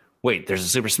 Wait, there's a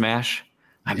Super Smash?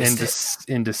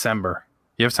 In December.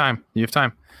 You have time.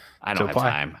 I don't have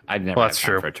time. I'd never have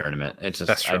time for a tournament. It's just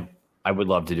that's true. I would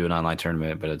love to do an online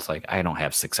tournament, but it's like I don't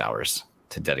have 6 hours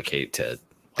to dedicate to.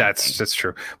 That's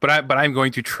true. But I'm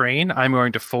going to train. I'm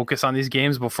going to focus on these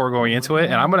games before going into it,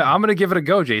 and I'm gonna give it a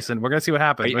go, Jason. We're gonna see what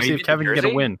happens. We're gonna see if Kevin can get a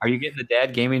win. Are you getting the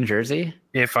Dad Gaming jersey?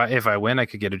 If I win, I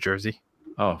could get a jersey.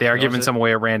 Oh, they are giving some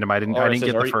away at random. I didn't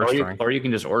get the first drawing. Or you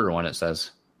can just order one. It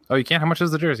says. Oh, you can? How much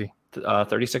is the jersey?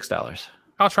 $36.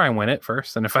 I'll try and win it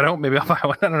first, and if I don't, maybe I'll buy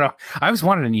one. I don't know. I always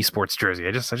wanted an esports jersey.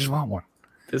 I just want one.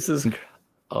 This is.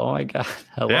 Oh my god,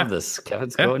 I love this.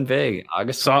 Kevin's going big.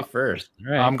 August 21st.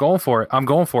 Right. I'm going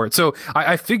for it. So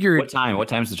I figured. What time? What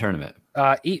time's the tournament?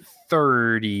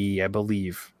 8:30, I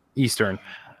believe, Eastern.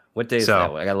 What day is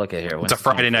that? I gotta look at here. It's a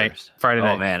Friday night.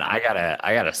 Oh man, I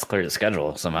gotta clear the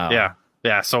schedule somehow.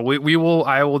 Yeah. So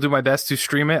I will do my best to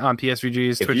stream it on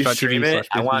PSVG's Twitch.tv.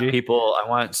 I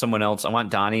want someone else. I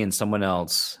want Donnie and someone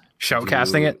else.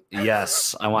 Shoutcasting it?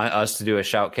 Yes. I want us to do a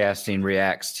shoutcasting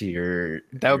reacts to your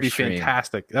That would be stream.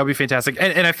 fantastic. That would be fantastic.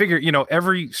 And I figure,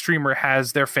 every streamer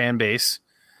has their fan base.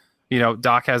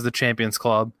 Doc has the Champions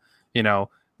Club.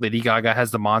 Lady Gaga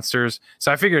has the Monsters.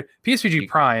 So I figured PSVG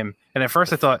Prime, and at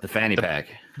first I thought the fanny pack.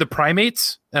 The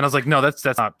Primates, and I was like, no, that's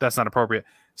not appropriate.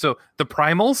 So the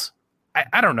Primals,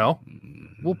 I don't know.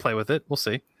 We'll play with it. We'll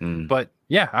see. But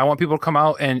yeah, I want people to come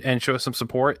out and show some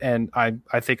support, and I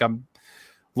think I'm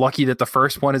lucky that the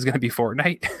first one is going to be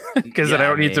Fortnite because then I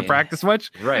don't need to practice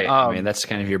much. Right. I mean, that's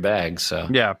kind of your bag. So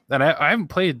yeah, and I haven't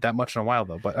played that much in a while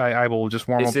though, but I will just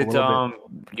warm up a little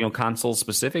bit. Console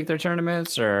specific their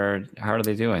tournaments, or how are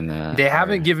they doing that? They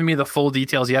haven't given me the full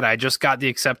details yet. I just got the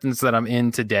acceptance that I'm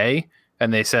in today,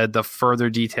 and they said the further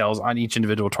details on each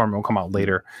individual tournament will come out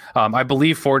later. I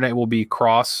believe Fortnite will be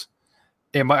cross.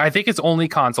 I think it's only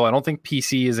console. I don't think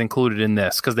PC is included in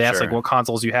this because they asked like what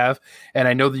consoles you have, and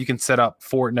I know that you can set up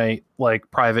Fortnite like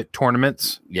private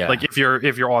tournaments. Yeah, like if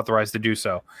you're authorized to do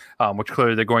so, which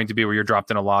clearly they're going to be where you're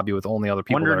dropped in a lobby with only other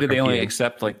people. Do they only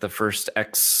accept like the first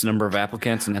X number of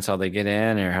applicants, and that's how they get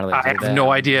in, or how do they? I have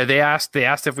no idea. They asked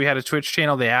if we had a Twitch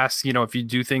channel. They asked if you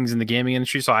do things in the gaming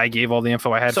industry. So I gave all the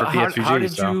info I had for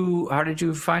PSVG. How did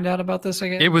you find out about this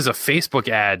again? It was a Facebook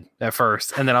ad at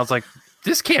first, and then I was like,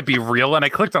 this can't be real. And I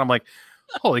clicked on it. I'm like,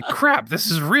 holy crap,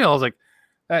 this is real. I was like,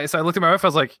 so I looked at my wife. I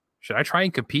was like, should I try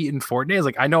and compete in Fortnite? I was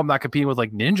like, I know I'm not competing with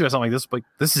like Ninja or something like this, but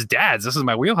this is dad's. This is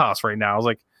my wheelhouse right now. I was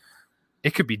like,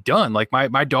 it could be done. Like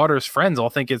my daughter's friends all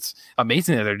think it's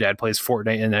amazing that their dad plays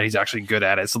Fortnite and that he's actually good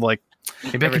at it. So like,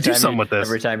 maybe I could do something with this.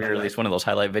 Every time you release one of those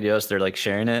highlight videos, they're like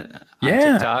sharing it on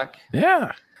TikTok.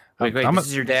 Yeah. Like, wait, this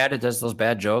is your dad that does those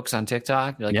bad jokes on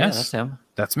TikTok? You're like, yes, yeah, that's him.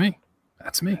 That's me.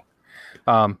 That's me.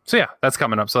 So yeah, that's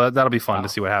coming up. So that'll be fun to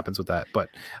see what happens with that. But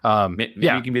maybe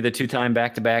you can be the 2-time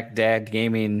back-to-back dad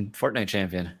gaming Fortnite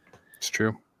champion. It's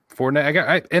true.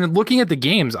 Fortnite. And looking at the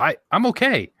games, I'm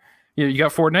okay. You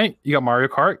got Fortnite, you got Mario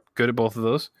Kart. Good at both of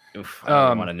those. Oof,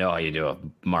 I want to know how you do a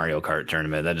Mario Kart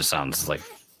tournament. That just sounds like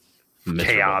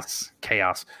miserable.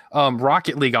 Chaos.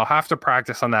 Rocket League. I'll have to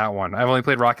practice on that one. I've only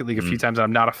played Rocket League a few times.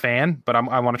 I'm not a fan, but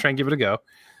I want to try and give it a go.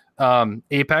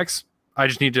 Apex. I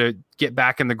just need to get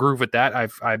back in the groove with that.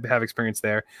 I have experience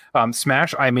there.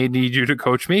 Smash, I may need you to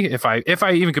coach me if I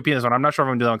even compete in this one. I'm not sure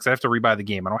if I'm doing that because I have to rebuy the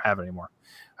game. I don't have it anymore.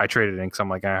 I traded it because I'm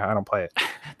like, I don't play it.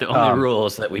 The only rule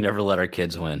is that we never let our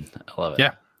kids win. I love it.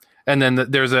 Yeah. And then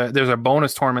there's a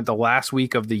bonus tournament the last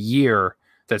week of the year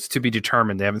that's to be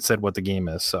determined. They haven't said what the game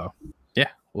is. So yeah,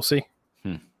 we'll see.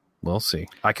 We'll see.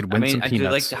 I could win some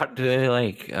peanuts. How do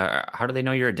they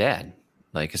know you're a dad?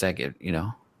 Like, is that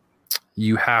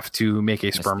you have to make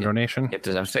a sperm donation. You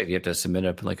have to submit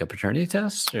a paternity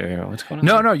test, or what's going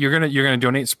on? No, you're gonna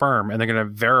donate sperm, and they're gonna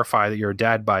verify that you're a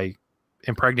dad by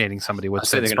impregnating somebody with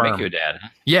said sperm. Gonna make you a dad. Huh?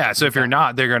 Yeah, so if you're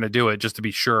not, they're gonna do it just to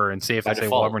be sure and see if they say,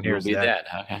 well, everyone here is dad.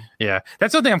 Okay. Yeah,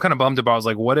 that's the thing I'm kind of bummed about. I was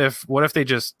like, what if they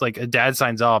just like a dad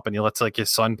signs up and he lets like his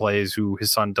son plays, who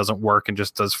his son doesn't work and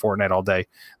just does Fortnite all day. I'm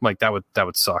like, that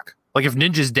would suck. Like if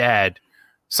Ninja's dad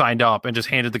signed up and just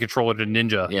handed the controller to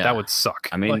Ninja, that would suck.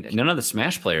 I mean, none of the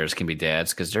Smash players can be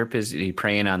dads because they're busy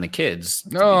preying on the kids to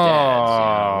be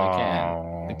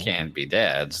dads. They can't be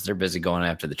dads. They're busy going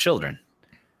after the children.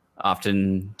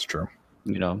 Often, it's true.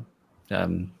 Well,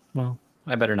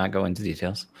 I better not go into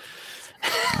details.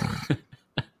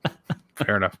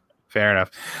 Fair enough.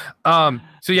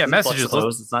 So yeah, messages.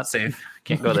 Closed. It's not safe.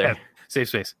 Can't go there. Safe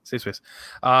space.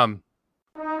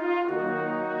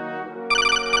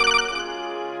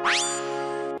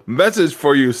 Message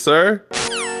for you, sir.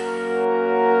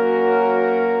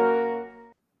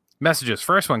 Messages.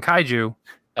 First one, Kaiju.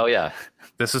 Oh, yeah.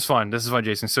 This is fun,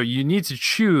 Jason. So you need to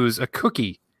choose a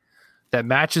cookie that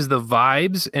matches the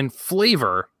vibes and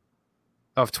flavor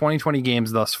of 2020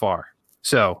 games thus far.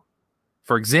 So,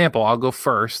 for example, I'll go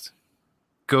first.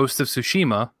 Ghost of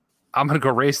Tsushima. I'm going to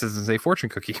go racist and say fortune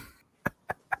cookie.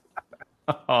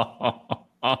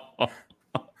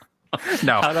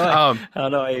 No. How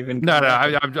do I even? No.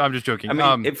 I'm just joking. I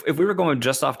mean, if we were going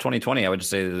just off 2020, I would just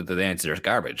say that the answer is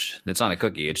garbage. It's not a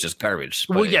cookie. It's just garbage.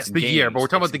 Well, yes, the games, year, but we're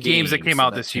talking about the games that came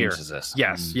out this year. This.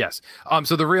 Yes.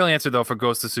 So the real answer, though, for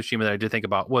Ghost of Tsushima that I did think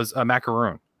about was a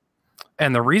macaroon.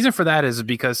 And the reason for that is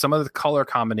because some of the color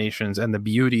combinations and the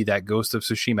beauty that Ghost of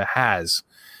Tsushima has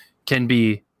can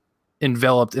be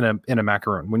enveloped in a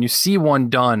macaroon. When you see one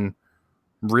done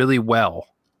really well,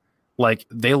 like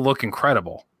they look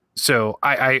incredible. So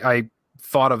I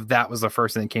thought of that was the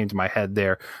first thing that came to my head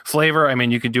there. Flavor, I mean,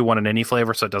 you could do one in any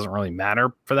flavor, so it doesn't really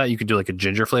matter for that. You could do like a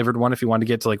ginger flavored one if you want to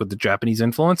get to like with the Japanese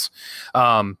influence.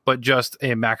 But just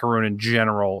a macaroon in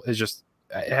general is just,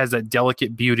 it has that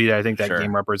delicate beauty that I think that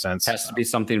game represents. It has to be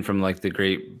something from like the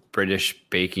Great British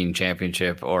Baking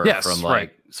Championship or from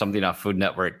like something off Food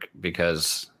Network,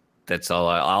 because that's all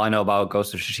I know about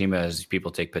Ghost of Tsushima is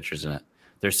people take pictures in it.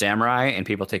 They're samurai and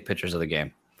people take pictures of the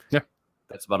game. Yeah.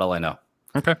 That's about all I know.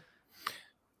 Okay.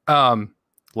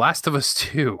 Last of Us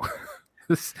 2.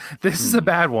 This is a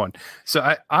bad one.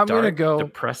 So I'm going to go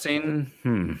depressing.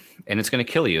 And it's going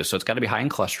to kill you. So it's got to be high in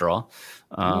cholesterol.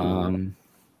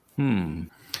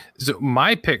 So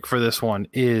my pick for this one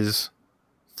is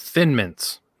Thin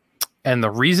Mints. And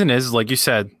the reason is, like you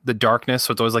said, the darkness.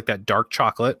 So it's always like that dark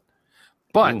chocolate.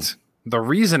 But the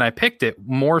reason I picked it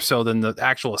more so than the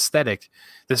actual aesthetic,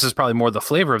 this is probably more the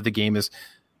flavor of the game, is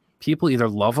people either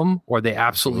love them or they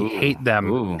absolutely hate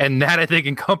them. And that, I think,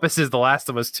 encompasses The Last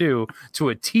of Us 2 to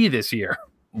a T this year.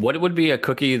 What would be a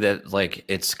cookie that, like,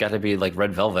 it's got to be like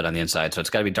red velvet on the inside? So it's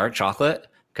got to be dark chocolate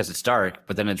because it's dark,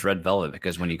 but then it's red velvet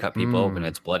because when you cut people open,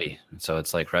 it's bloody. So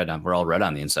it's like red. We're all red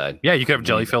on the inside. Yeah, you could have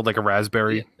jelly filled like a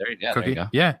raspberry cookie. There you go.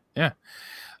 Yeah.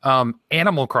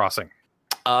 Animal Crossing.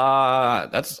 I'm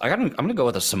gonna go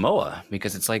with a Samoa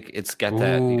because it's like it's got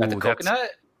that you got the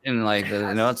coconut and like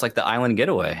it's like the island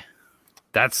getaway.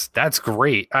 That's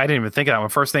great. I didn't even think of that one.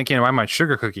 First thing came to my mind,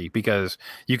 sugar cookie, because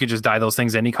you can just dye those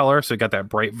things any color. So it got that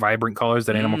bright, vibrant colors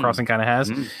that Animal Crossing kind of has.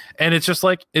 And it's just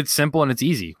like, it's simple and it's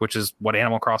easy, which is what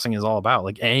Animal Crossing is all about.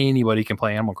 Like anybody can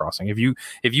play Animal Crossing. If you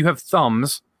have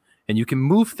thumbs and you can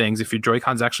move things, if your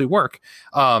Joy-Cons actually work,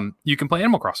 you can play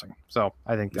Animal Crossing. So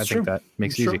I think that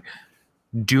makes it easy.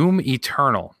 Doom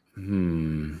Eternal.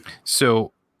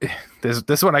 So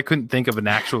this one, I couldn't think of an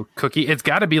actual cookie. It's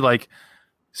got to be like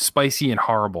spicy and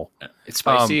horrible. It's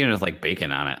spicy and with like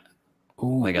bacon on it.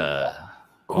 Like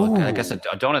I guess a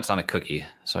donut's not a cookie,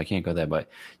 so I can't go there. But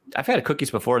I've had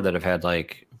cookies before that have had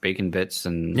like bacon bits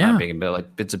and not bacon, but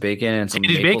like bits of bacon and some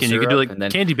maple bacon. syrup, you can do like and then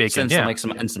candy bacon,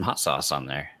 some hot sauce on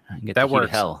there. Get that the heat of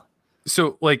works. hell.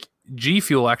 So like G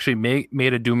Fuel actually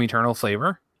made a Doom Eternal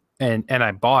flavor, and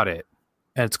I bought it,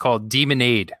 and it's called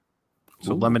Demonade.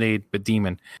 So lemonade, but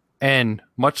demon. And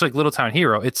much like Little Town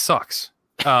Hero, it sucks.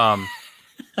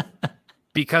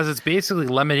 Because it's basically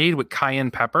lemonade with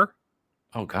cayenne pepper.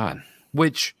 Oh God.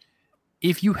 Which,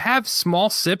 if you have small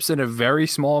sips and a very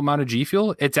small amount of G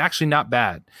Fuel, it's actually not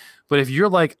bad. But if you're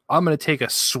like, I'm going to take a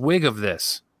swig of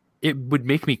this, it would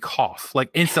make me cough like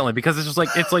instantly, because it's just like,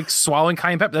 it's like swallowing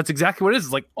cayenne pepper. That's exactly what it is.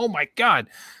 It's like, oh my God.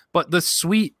 But the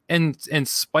sweet and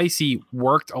spicy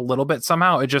worked a little bit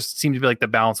somehow. It just seemed to be like the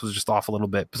balance was just off a little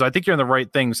bit. So I think you're in the right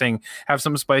thing saying have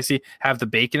something spicy, have the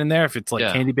bacon in there. If it's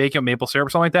like candy bacon, maple syrup,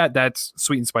 something like that, that's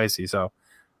sweet and spicy. So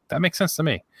that makes sense to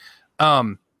me.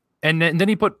 And then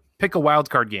he pick a wild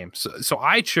card game. So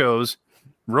I chose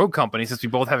Rogue Company since we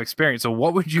both have experience. So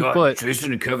what would you put?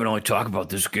 Jason and Kevin only talk about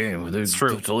this game. It's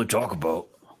true. That's all they talk about.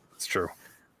 It's true.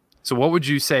 So what would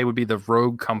you say would be the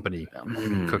Rogue Company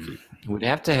cookie? We'd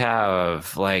have to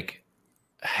have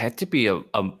had to be a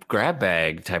grab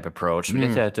bag type approach. We'd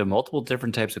have to have multiple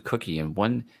different types of cookie and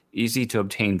one easy to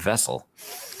obtain vessel.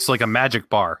 It's like a magic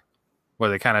bar where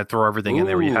they kind of throw everything in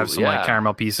there. Where you have some like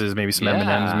caramel pieces, maybe some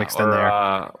M&Ms mixed in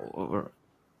there.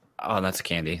 That's a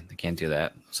candy. They can't do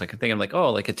that. It's like I'm thinking like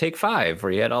a Take 5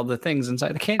 where you had all the things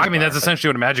inside the candy. I mean, that's essentially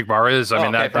what a magic bar is. I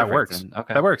mean, that works.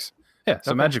 Okay. That works. Yeah,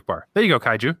 so magic bar. There you go,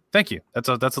 Kaiju. Thank you. That's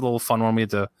a little fun one we had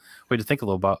to think a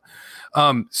little about.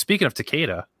 Speaking of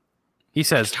Takeda, he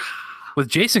says, with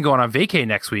Jason going on vacay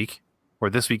next week,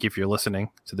 or this week if you're listening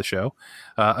to the show,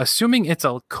 assuming it's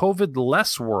a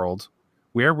COVID-less world,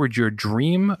 where would your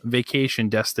dream vacation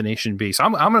destination be? So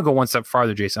I'm going to go one step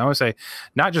farther, Jason. I'm going to say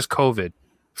not just COVID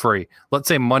free. Let's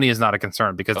say money is not a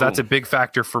concern, because that's a big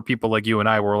factor for people like you and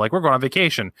I. We're like, we're going on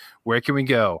vacation. Where can we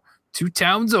go? 2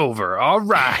 towns over. All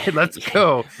right, let's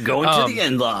go. Going to the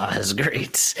in-laws.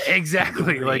 Great.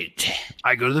 Exactly. Great. Like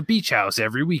I go to the beach house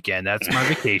every weekend. That's my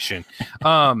vacation.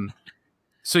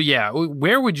 So yeah,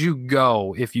 where would you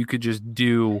go if you could just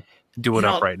do it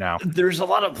up right now? There's a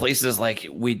lot of places like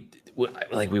we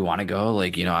want to go.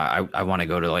 Like, I want to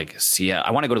go to like Seattle.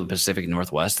 I want to go to the Pacific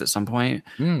Northwest at some point,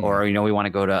 or we want to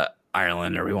go to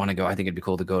Ireland, or we want to go. I think it'd be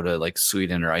cool to go to like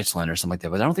Sweden or Iceland or something like that.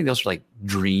 But I don't think those are like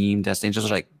dream destinations.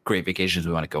 Those are like great vacations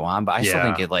we want to go on. But I still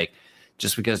think it like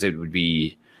just because it would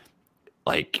be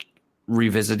like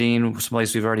revisiting some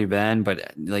place we've already been,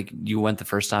 but like you went the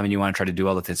first time and you want to try to do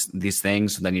all of these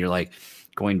things, and then you're like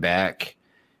going back.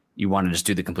 You want to just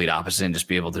do the complete opposite and just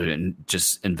be able to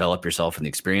just envelop yourself in the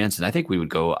experience. And I think we would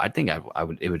go. I think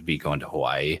it would be going to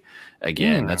Hawaii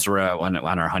again. That's where I went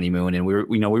on our honeymoon, and we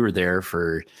were there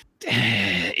for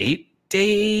 8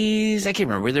 days. I can't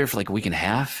remember. We were there for like a week and a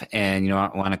half, and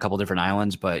on a couple different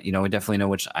islands. But we definitely know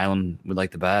which island we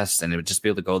like the best, and it would just be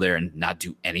able to go there and not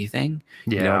do anything.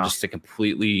 Just to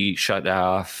completely shut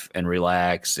off and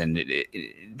relax. And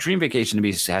dream vacation to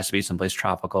me has to be someplace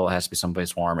tropical. It has to be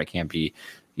someplace warm. It can't be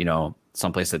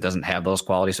someplace that doesn't have those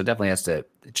qualities. So it definitely has to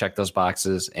check those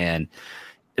boxes. And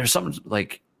there's something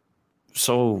like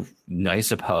so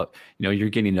nice about you're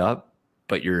getting up,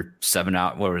 but you're 5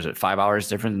 hours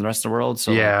different than the rest of the world.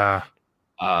 So you're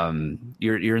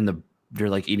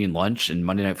like eating lunch and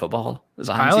Monday Night Football is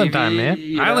on Island TV, time,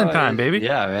 man. Island time, baby.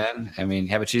 Yeah, man. I mean,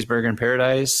 have a cheeseburger in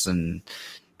paradise and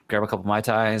grab a couple Mai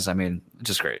Tais. I mean,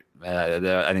 just great.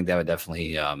 I think that would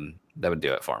definitely that would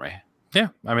do it for me. Yeah,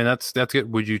 I mean that's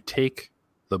good. Would you take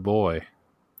the boy?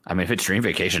 I mean, if it's dream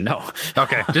vacation, no.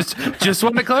 Okay, just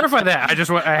want to clarify that.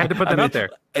 I had to put that out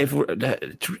there. If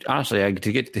honestly,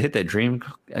 to hit that dream,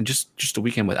 and just a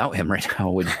weekend without him right now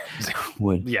would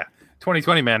yeah,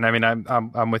 2020, man. I mean,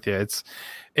 I'm with you.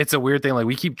 It's a weird thing. Like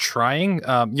we keep trying.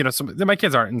 My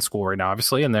kids aren't in school right now,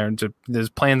 obviously, and there's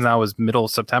plans now is middle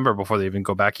of September before they even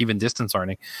go back, even distance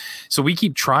learning. So we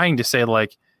keep trying to say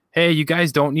like, hey, you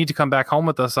guys don't need to come back home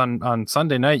with us on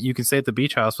Sunday night. You can stay at the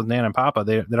beach house with Nana and Papa.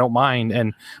 They don't mind.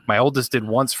 And my oldest did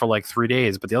once for like 3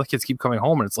 days, but the other kids keep coming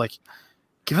home, and it's like,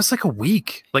 give us like a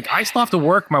week. Like I still have to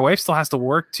work. My wife still has to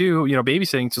work too,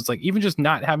 babysitting. So it's like even just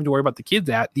not having to worry about the kids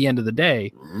at the end of the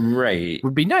day, right,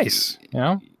 would be nice.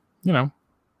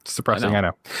 It's depressing.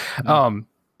 I know.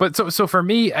 But so for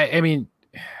me, I mean,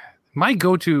 my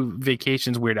go-to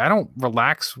vacation's weird. I don't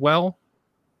relax well.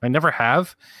 I never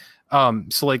have.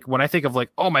 So like when I think of like,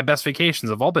 oh, my best vacations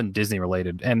have all been Disney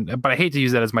related, but I hate to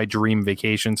use that as my dream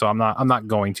vacation, so I'm not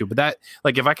going to. But that,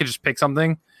 like, if I could just pick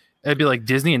something, it'd be like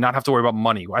Disney and not have to worry about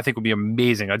money. I think would be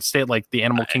amazing. I'd stay at like the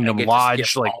Animal Kingdom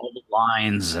Lodge, like all the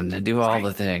lines and do all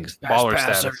the things. Baller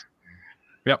status.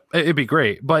 Yep, it'd be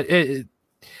great. But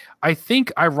I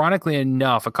think, ironically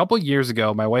enough, a couple of years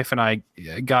ago, my wife and I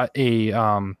got a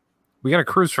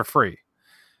cruise for free.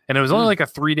 And it was only like a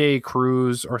 3-day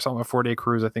cruise or something, a 4-day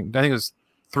cruise. I think it was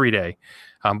 3-day.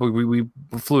 But we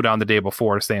flew down the day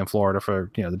before to stay in Florida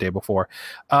for the day before.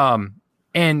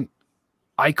 And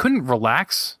I couldn't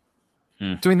relax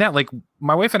doing that. Like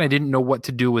my wife and I didn't know what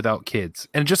to do without kids.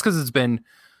 And just because it's been,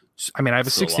 I mean, I have a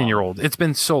 16-year-old. It's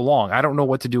been so long. I don't know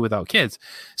what to do without kids.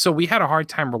 So we had a hard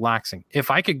time relaxing. If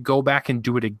I could go back and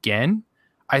do it again,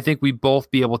 I think we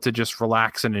both be able to just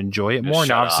relax and enjoy it more.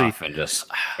 And obviously, and just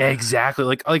exactly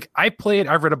like I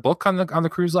read a book on the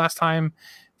cruise last time,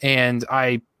 and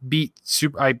I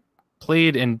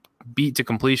played and beat to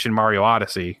completion Mario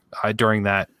Odyssey during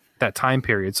that time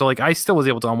period. So like I still was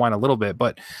able to unwind a little bit,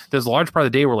 but there's a large part of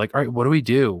the day where like, all right, what do we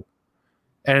do?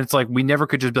 And it's like we never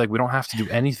could just be like, we don't have to do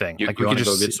anything. We could just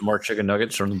go get some more chicken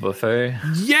nuggets from the buffet.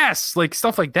 Yes, like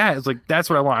stuff like that. It's like that's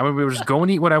what I want. I mean, we would just go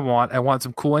and eat what I want. I want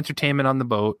some cool entertainment on the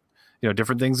boat,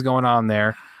 different things going on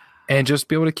there, and just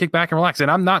be able to kick back and relax.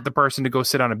 And I'm not the person to go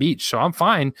sit on a beach, so I'm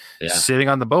fine sitting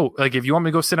on the boat. Like if you want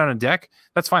me to go sit on a deck,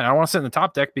 that's fine. I don't want to sit in the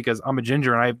top deck because I'm a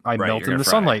ginger and I melt in the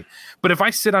sunlight. But if I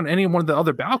sit on any one of the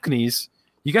other balconies,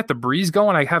 you got the breeze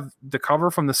going. I have the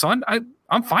cover from the sun.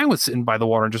 I'm fine with sitting by the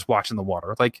water and just watching the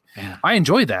water. Like I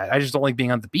enjoy that. I just don't like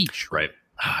being on the beach. Right.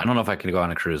 I don't know if I could go on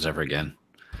a cruise ever again.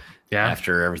 Yeah.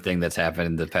 After everything that's happened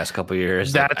in the past couple of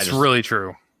years. That's really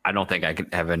true. I don't think I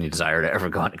could have any desire to ever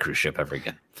go on a cruise ship ever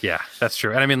again. Yeah, that's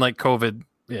true. And I mean, like COVID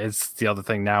is the other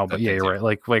thing now, but yeah, you're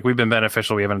right. Like we've been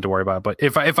beneficial. We haven't had to worry about it. But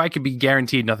if I could be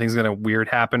guaranteed nothing's going to weird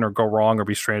happen or go wrong or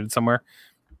be stranded somewhere,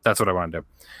 that's what I want to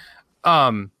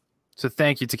do. So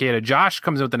thank you, Takeda. Josh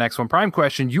comes in with the next one. Prime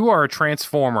question. You are a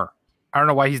Transformer. I don't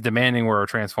know why he's demanding we're a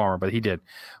Transformer, but he did.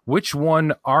 Which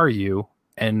one are you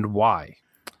and why?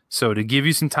 So to give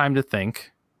you some time to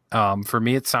think, for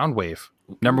me, it's Soundwave.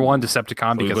 Number one,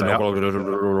 Decepticon, because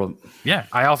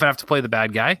I often have to play the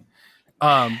bad guy.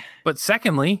 But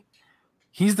secondly,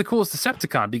 he's the coolest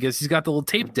Decepticon because he's got the little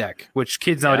tape deck, which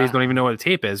kids nowadays don't even know what a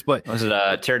tape is. But was it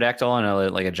a pterodactyl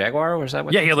and like a jaguar? Was that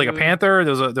what? Yeah, he had like a panther.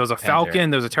 There was a falcon.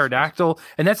 There was a pterodactyl,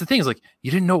 and that's the thing is like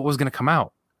you didn't know what was going to come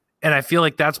out. And I feel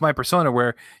like that's my persona,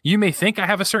 where you may think I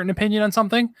have a certain opinion on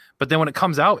something, but then when it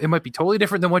comes out, it might be totally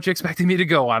different than what you expected me to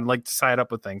go on, like to side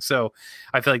up with things. So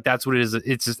I feel like that's what it is.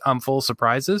 It's just I'm full of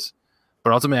surprises,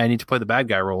 but ultimately I need to play the bad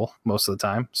guy role most of the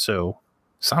time. So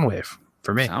Soundwave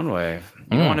for me. Soundwave.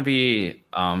 You want to be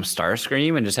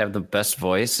Starscream and just have the best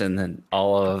voice, and then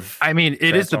all of. I mean,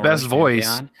 it is the best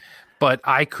voice, but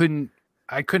I couldn't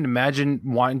imagine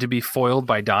wanting to be foiled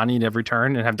by Donnie at every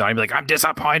turn and have Donnie be like, I'm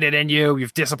disappointed in you.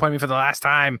 You've disappointed me for the last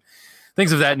time.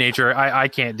 Things of that nature. I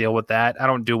can't deal with that. I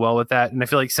don't do well with that. And I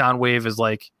feel like Soundwave is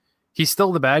like, he's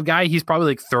still the bad guy. He's probably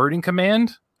like third in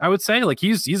command, I would say. Like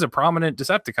he's a prominent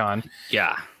Decepticon.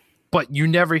 Yeah. But you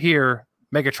never hear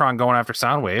Megatron going after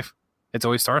Soundwave. It's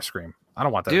always Starscream. I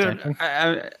don't want that. Dude,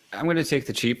 I'm going to take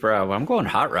the cheap route. I'm going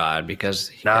Hot Rod because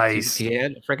he had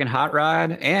a freaking Hot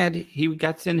Rod, and he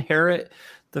got to inherit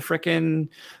the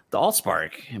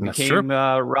Allspark. It became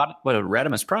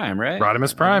Rodimus Prime, right?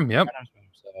 Rodimus Prime, yep.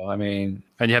 So I mean,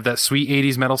 and you have that sweet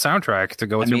 '80s metal soundtrack to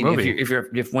go with your movie.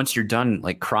 If once you're done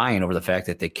like crying over the fact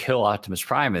that they kill Optimus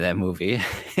Prime in that movie,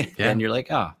 then you're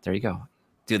like, oh, there you go.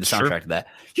 Do the soundtrack to that.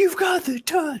 You've got the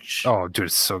touch. Oh, dude,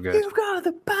 it's so good. You've got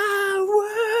the power.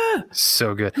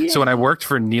 So good. So when I worked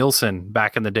for Nielsen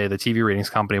back in the day, the TV ratings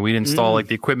company, we'd install like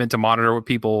the equipment to monitor what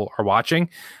people are watching.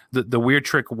 The weird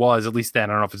trick was, at least then,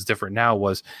 I don't know if it's different now,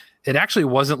 was it actually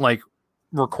wasn't like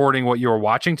recording what you were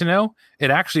watching to know.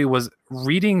 It actually was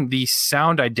reading the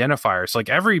sound identifiers. Like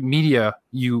every media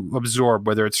you absorb,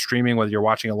 whether it's streaming, whether you're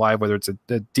watching it live, whether it's a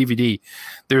DVD,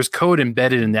 there's code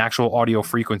embedded in the actual audio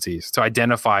frequencies to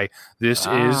identify this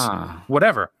is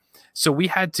whatever. So we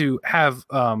had to have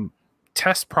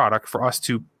test product for us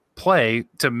to play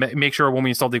to make sure when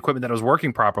we installed the equipment that it was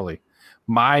working properly.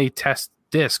 My test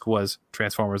disc was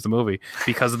Transformers the movie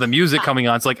because of the music coming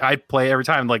on. It's like I'd play every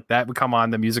time, like that would come on,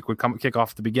 the music would kick off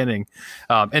at the beginning,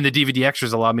 and the DVD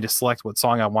extras allowed me to select what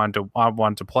song I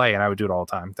wanted to play, and I would do it all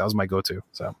the time. That was my go-to.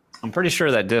 So I'm pretty sure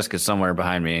that disc is somewhere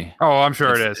behind me. Oh, I'm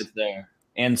sure it is. It's there.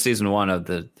 And season 1 of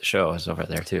the show is over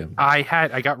there too.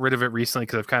 I got rid of it recently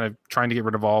because I've kind of trying to get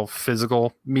rid of all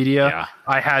physical media. Yeah.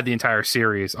 I had the entire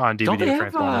series on DVD. Don't they have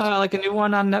Transformers. like a new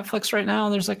one on Netflix right now?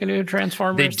 There's like a new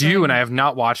Transformers. They do, thing. and I have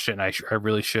not watched it, and I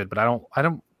really should, but I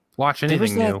don't watch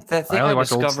anything new. That thing I only I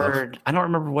watch old stuff. discovered. I don't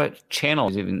remember what channel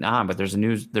it's even on, but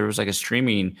there was like a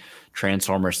streaming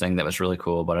Transformers thing that was really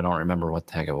cool, but I don't remember what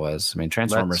the heck it was. I mean,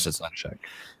 Transformers is check.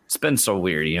 It's been so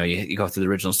weird. You know, you go through the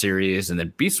original series, and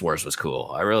then Beast Wars was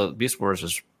cool. Beast Wars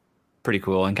was pretty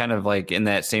cool, and kind of like in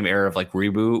that same era of like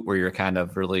Reboot, where you're kind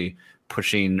of really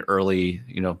pushing early,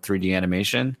 3D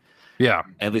animation. Yeah,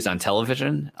 at least on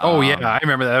television. Oh yeah, I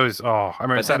remember that. I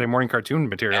remember Saturday morning cartoon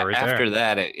material right there. After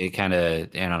that, it kind of,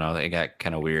 I don't know, it got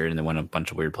kind of weird, and then went a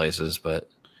bunch of weird places. But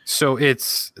so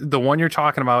it's the one you're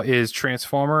talking about is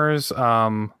Transformers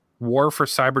War for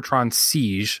Cybertron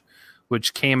Siege,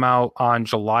 which came out on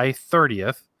July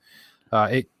 30th.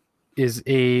 It is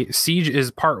Siege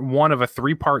is part 1 of a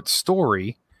 3-part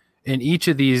story. And each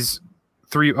of these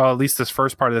at least this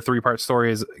first part of the 3-part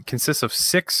story consists of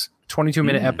 6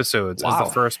 22-minute episodes as the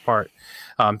first part.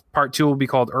 Part 2 will be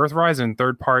called Earthrise, and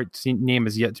third part's name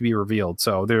is yet to be revealed.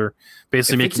 So they're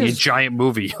basically making a giant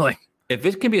movie. Like, if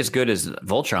it can be as good as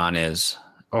Voltron is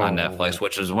on Netflix,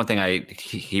 which is one thing I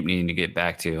keep needing to get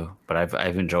back to, but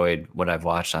I've enjoyed what I've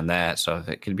watched on that. So if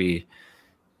it could be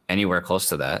anywhere close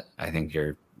to that, I think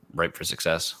you're ripe for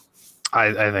success.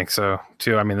 I think so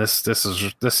too. I mean, this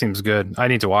seems good. I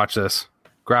need to watch this.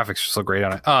 Graphics just look great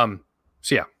on it.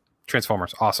 So yeah,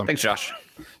 Transformers, awesome. Thanks, Josh.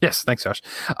 Yes, thanks, Josh.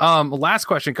 Last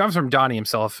question comes from Donnie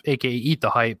himself, aka Eat the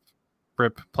Hype.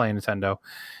 Rip playing Nintendo.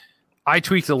 I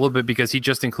tweaked a little bit because he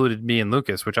just included me and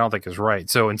Lucas, which I don't think is right.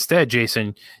 So instead,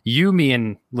 Jason, you, me,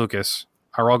 and Lucas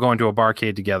are all going to a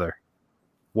barcade together.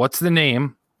 What's the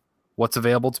name? What's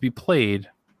available to be played?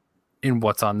 And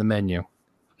what's on the menu?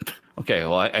 Okay,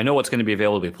 well, I know what's going to be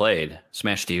available to be played.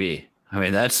 Smash TV. I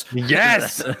mean, that's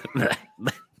yes,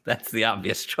 that's the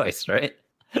obvious choice, right?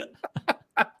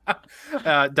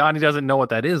 Donnie doesn't know what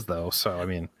that is, though. So I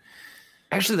mean.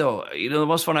 Actually, though, the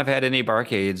most fun I've had in any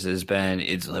barcades has been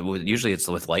usually it's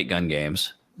with light gun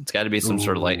games. It's got to be some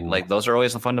sort of like those are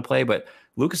always fun to play. But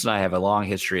Lucas and I have a long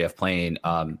history of playing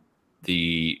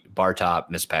the bar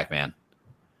top Miss Pac-Man.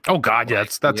 Oh God, yeah,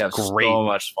 that's great. So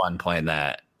much fun playing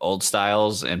that. Old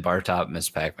Styles and bar top Miss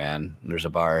Pac-Man. There's a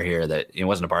bar here that it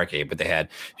wasn't a barcade, but they had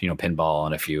pinball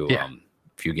and a few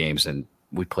games, and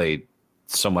we played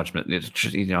so much,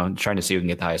 trying to see who can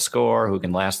get the highest score, who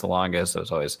can last the longest. That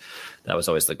was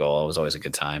always the goal. It was always a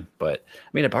good time. But I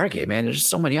mean, a barcade, man, there's just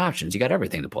so many options. You got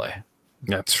everything to play.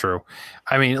 That's true.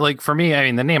 I mean, like for me,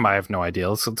 the name I have no idea.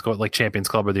 Let's go with like Champions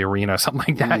Club or the Arena,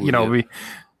 something like that.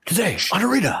 Today on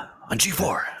Arena on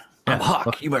G4. I'm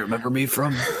Hawk. You might remember me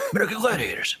from American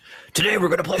Gladiators. Today we're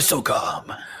going to play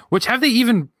SOCOM. Which have they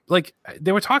even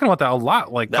they were talking about that a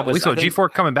lot like a couple weeks ago.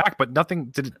 G4 coming back, but nothing.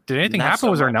 Did anything happen? So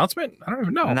was there an announcement? I don't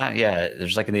even know. Not yet.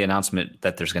 There's like in the announcement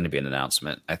that there's going to be an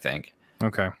announcement. I think.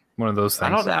 Okay, one of those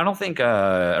things. I don't think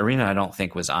Arena. I don't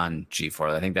think was on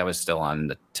G4. I think that was still on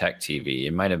the Tech TV.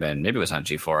 It might have been. Maybe it was on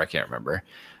G4. I can't remember.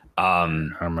 I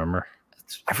don't remember.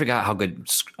 I forgot how good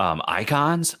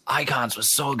Icons. Icons was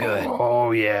so good.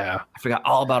 Oh yeah, I forgot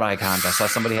all about Icons. I saw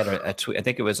somebody had a tweet. I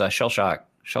think it was a Shell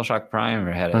Shock Prime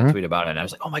or had a tweet about it. And I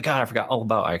was like, oh my God, I forgot all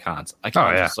about Icons.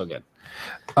 Icons was so good.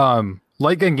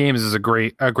 Light Gun Games is a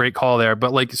great call there.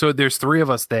 But so there's 3 of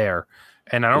us there,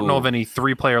 and I don't know of any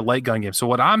 3-player light gun games. So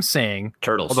what I'm saying,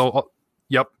 Turtles.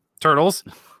 Turtles,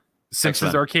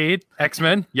 Simpsons Arcade,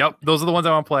 X-Men. Yep, those are the ones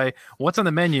I want to play. What's on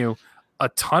the menu? A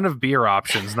ton of beer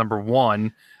options. Number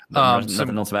 1.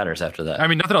 Nothing else matters after that. I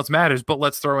mean, nothing else matters, but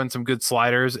let's throw in some good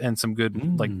sliders and some good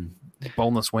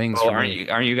boneless wings. Oh, aren't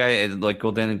you guys like?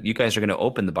 Well, then you guys are going to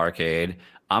open the barcade.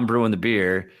 I'm brewing the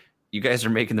beer. You guys are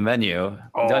making the menu.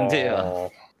 Done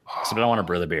deal. So I don't want to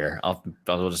brew the beer.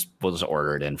 We'll just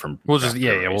order it in from. We'll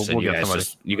get somebody.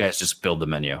 You guys just build the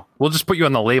menu. We'll just put you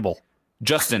on the label.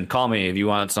 Justin, call me if you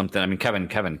want something. I mean, Kevin,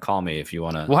 call me if you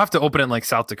want to. We'll have to open it in like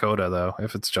South Dakota though,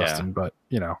 if it's Justin. Yeah. But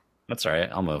that's all right.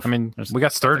 I'll move. I mean, we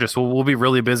got Sturgis. We'll be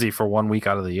really busy for 1 week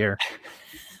out of the year.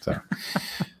 So,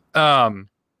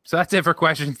 so that's it for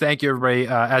questions. Thank you, everybody.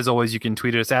 As always, you can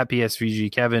tweet us at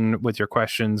PSVG Kevin with your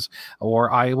questions,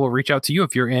 or I will reach out to you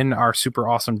if you're in our super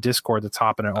awesome Discord that's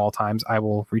hopping at all times. I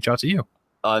will reach out to you.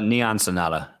 Neon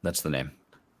Sonata. That's the name.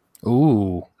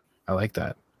 Ooh, I like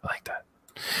that.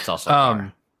 It's also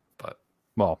car, but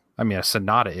I mean, a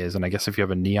Sonata is, and I guess if you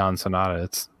have a Neon Sonata,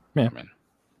 it's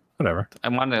whatever. I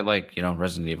wanted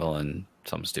Resident Evil and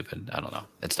something stupid. I don't know.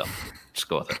 It's dumb. Just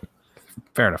go with it.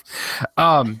 Fair enough.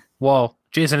 Well,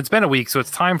 Jason, it's been a week, so it's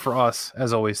time for us,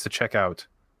 as always, to check out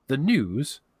the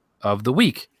news of the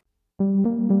week. I'm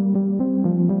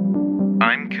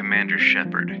Commander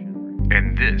Shepard,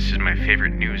 and this is my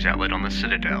favorite news outlet on the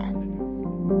Citadel.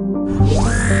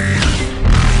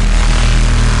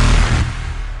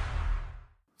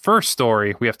 First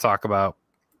story we have to talk about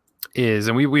is,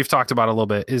 and we've talked about it a little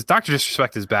bit, is Dr.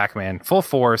 Disrespect is back, man. Full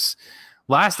force.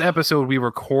 Last episode we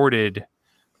recorded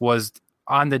was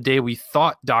on the day we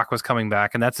thought Doc was coming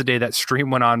back, and that's the day that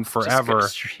stream went on forever.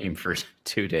 Stream for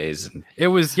 2 days. It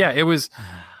was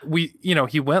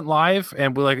he went live,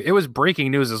 and it was breaking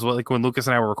news as well, like when Lucas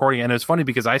and I were recording. And it was funny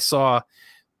because I saw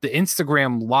the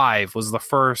Instagram live was the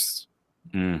first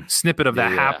snippet of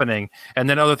that happening, and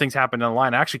then other things happened on the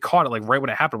line. I actually caught it like right when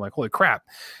it happened. I'm like, holy crap.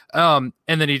 And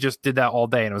then he just did that all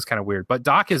day, and it was kind of weird. But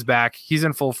Doc is back. He's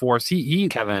in full force.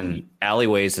 Kevin,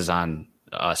 Alleyways is on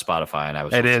Spotify, and I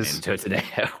was listening to it today.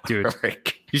 Dude,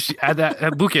 you should add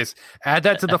that. Lucas, add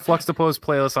that to the Flux to Post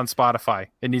playlist on Spotify.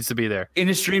 It needs to be there. In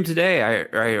his stream today,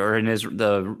 or in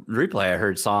the replay, I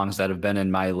heard songs that have been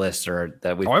in my list or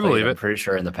that we've played, I'm pretty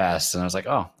sure, in the past, and I was like,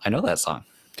 oh, I know that song.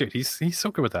 Dude, he's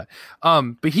so good with that.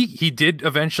 But he did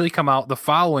eventually come out the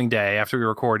following day after we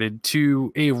recorded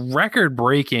to a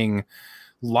record-breaking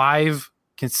live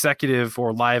consecutive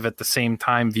or live at the same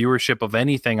time viewership of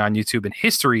anything on YouTube in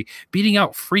history, beating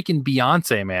out freaking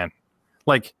Beyonce, man.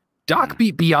 Like, Doc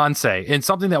beat Beyonce in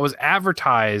something that was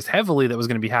advertised heavily that was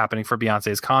going to be happening for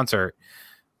Beyonce's concert,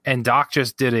 and Doc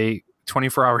just did a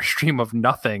 24-hour stream of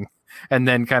nothing and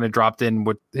then kind of dropped in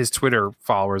with his Twitter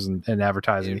followers and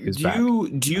advertising he was back.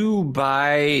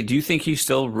 Do you think he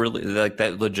still really, like,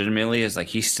 that legitimately is, like,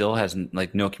 he still has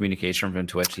like no communication from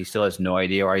Twitch? He still has no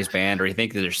idea why he's banned, or you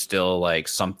think that there's still like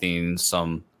something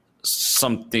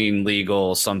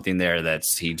legal, something there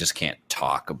that's he just can't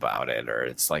talk about it, or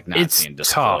it's like not being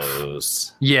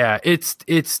disclosed? Tough. Yeah,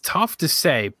 it's tough to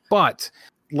say, but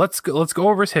let's go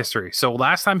over his history. So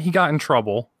last time he got in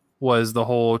trouble was the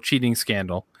whole cheating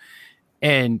scandal.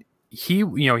 And he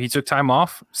took time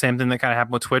off. Same thing that kind of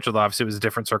happened with Twitch, although obviously it was a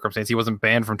different circumstance. He wasn't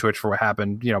banned from Twitch for what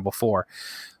happened, before.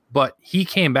 But he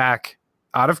came back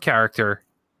out of character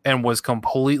and was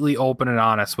completely open and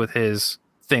honest with his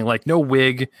thing. Like, no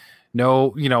wig,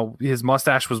 no, his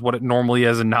mustache was what it normally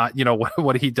is and not,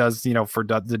 what he does, for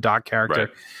the Doc character.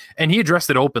 Right. And he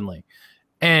addressed it openly.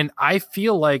 And I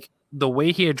feel like the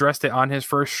way he addressed it on his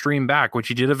first stream back, which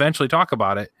he did eventually talk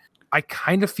about it, I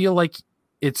kind of feel like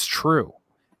it's true,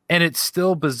 and it's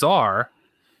still bizarre.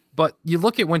 But you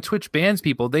look at when Twitch bans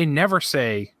people, they never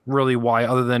say really why,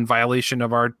 other than violation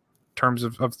of our terms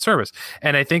of service.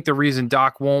 And I think the reason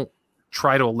Doc won't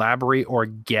try to elaborate or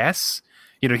guess,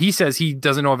 he says he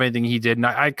doesn't know of anything he did, and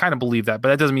I kind of believe that, but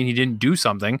that doesn't mean he didn't do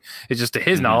something. It's just to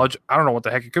his knowledge, I don't know what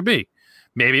the heck it could be.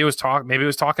 Maybe it was talking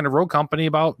to Rogue Company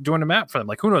about doing a map for them.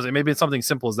 Like, who knows? Maybe it's something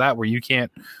simple as that, where you can't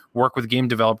work with game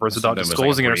developers without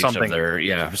disclosing it or something.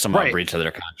 Breach of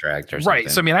their contract or something.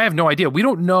 Right. So, I mean, I have no idea. We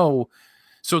don't know.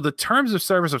 So the terms of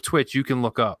service of Twitch, you can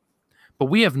look up, but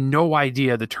we have no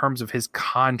idea the terms of his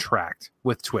contract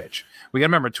with Twitch. We got to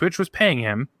remember, Twitch was paying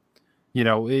him. They're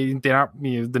not,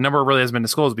 the number really hasn't been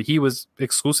disclosed, but he was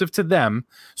exclusive to them.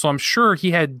 So I'm sure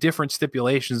he had different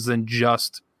stipulations than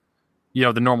just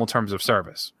the normal terms of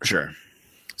service. Sure.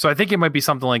 So I think it might be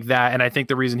something like that. And I think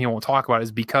the reason he won't talk about it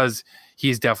is because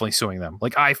he's definitely suing them.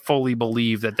 Like, I fully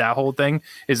believe that whole thing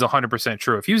is 100%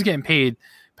 true. If he was getting paid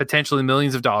potentially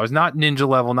millions of dollars, not Ninja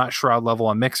level, not Shroud level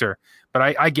on Mixer, but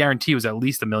I guarantee it was at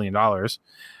least $1 million,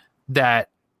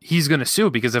 that he's going to sue,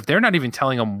 because if they're not even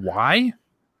telling him why,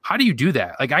 how do you do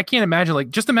that? Like, I can't imagine, like,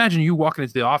 just imagine you walking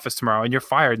into the office tomorrow and you're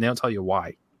fired and they don't tell you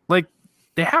why. Like,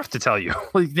 they have to tell you.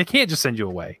 Like, they can't just send you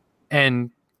away.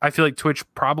 And I feel like Twitch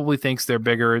probably thinks they're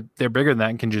bigger than that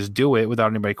and can just do it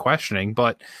without anybody questioning.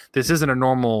 But this isn't a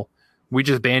normal, we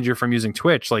just banned you from using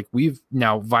Twitch. Like, we've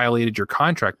now violated your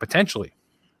contract potentially.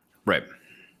 Right.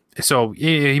 So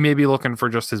he may be looking for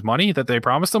just his money that they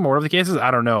promised him, or whatever the case is.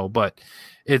 I don't know, but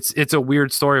it's a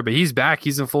weird story. But he's back.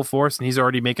 He's in full force, and he's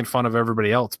already making fun of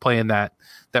everybody else playing that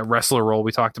wrestler role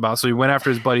we talked about. So he went after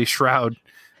his buddy Shroud.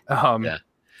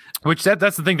 Which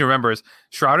that's the thing to remember is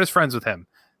Shroud is friends with him.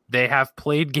 They have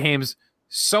played games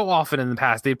so often in the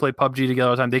past. They played PUBG together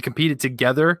all the time. They competed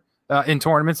together in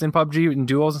tournaments in PUBG and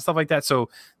duos and stuff like that. So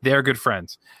they're good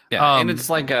friends. Yeah, and it's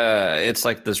like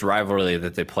this rivalry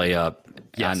that they play up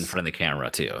in front of the camera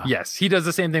too. Yes, he does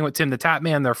the same thing with Tim the Tap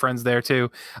Man. They're friends there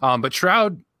too. But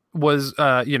Shroud was,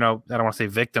 I don't want to say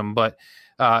victim, but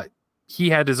he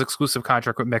had his exclusive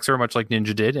contract with Mixer, much like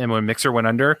Ninja did. And when Mixer went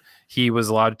under, he was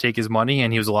allowed to take his money,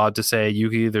 and he was allowed to say, you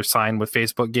can either sign with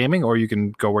Facebook Gaming or you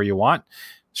can go where you want.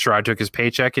 Shroud took his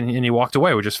paycheck and he walked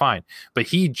away, which is fine. But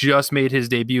he just made his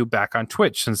debut back on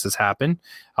Twitch since this happened.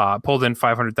 Pulled in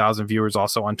 500,000 viewers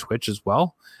also on Twitch as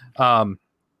well.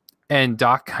 And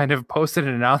Doc kind of posted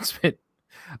an announcement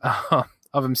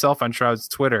of himself on Shroud's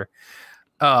Twitter.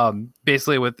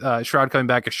 Basically with Shroud coming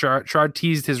back, Shroud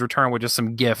teased his return with just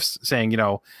some gifts saying,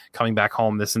 coming back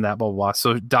home, this and that, blah, blah, blah.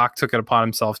 So Doc took it upon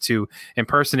himself to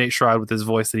impersonate Shroud with his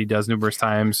voice that he does numerous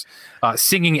times,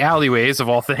 singing Alleyways of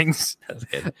all things.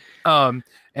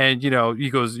 And, he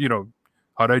goes,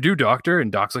 how'd I do, Doctor?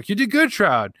 And Doc's like, you did good,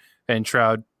 Shroud. And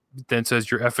Shroud then says,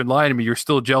 you're effing lying to me. You're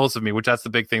still jealous of me, which that's the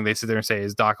big thing they sit there and say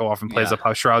is Doc often plays up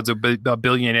how Shroud's a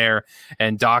billionaire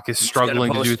and Doc is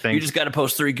struggling to do things. You just got to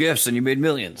post 3 gifts and you made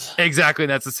millions. Exactly. And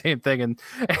that's the same thing. And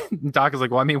Doc is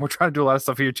like, well, I mean, we're trying to do a lot of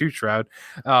stuff here too, Shroud.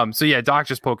 So yeah, Doc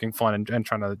just poking fun and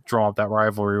trying to draw up that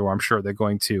rivalry where I'm sure they're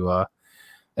going to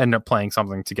end up playing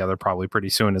something together probably pretty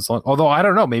soon. Although I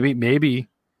don't know, maybe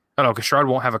I don't know, because Shroud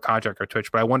won't have a contract or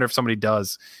Twitch, but I wonder if somebody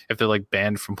does, if they're like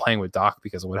banned from playing with Doc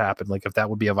because of what happened, like if that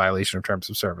would be a violation of terms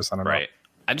of service. I don't know. Right.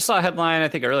 I just saw a headline, I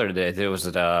think earlier today. There was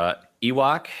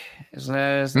Ewok. Isn't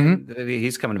that his name?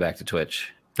 He's coming back to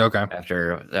Twitch. Okay.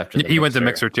 After he went to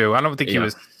Mixer too. I don't think he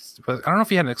was. I don't know if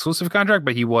he had an exclusive contract,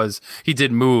 but he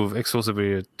did move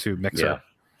exclusively to Mixer. Yeah.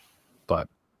 But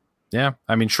yeah,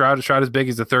 I mean, Shroud is big.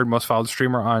 He's the 3rd most followed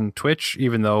streamer on Twitch,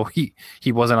 even though he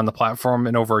wasn't on the platform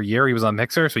in over a year. He was on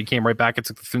Mixer, so he came right back. It's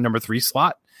the number 3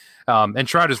 slot. And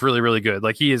Shroud is really, really good.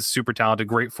 Like, he is super talented,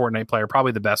 great Fortnite player,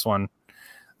 probably the best one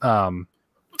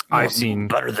I've seen.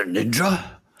 Better than Ninja?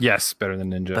 Yes, better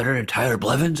than Ninja. Better than Tyler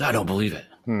Blevins? I don't believe it.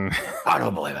 I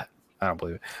don't believe it. I don't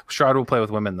believe it. Shroud will play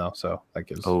with women though, so that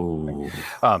gives. Oh.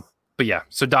 But yeah,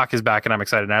 so Doc is back, and I'm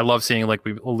excited. And I love seeing, like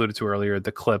we alluded to earlier,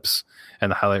 the clips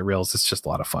and the highlight reels. It's just a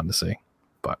lot of fun to see.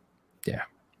 But yeah.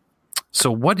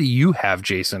 So what do you have,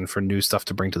 Jason, for new stuff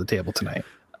to bring to the table tonight?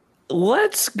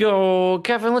 Let's go,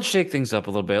 Kevin. Let's shake things up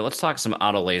a little bit. Let's talk some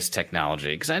auto-lace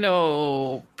technology, because I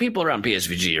know people around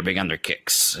PSVG are big on their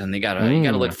kicks, and you gotta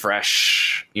look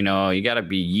fresh. You gotta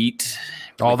be yeet.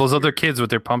 All those other kids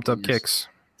with their pumped up kicks.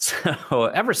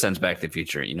 So ever since Back to the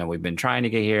Future, we've been trying to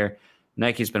get here.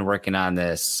 Nike's been working on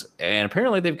this, and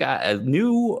apparently they've got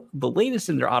the latest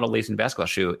in their auto lacing basketball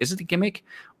shoe. Is it a gimmick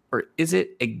or is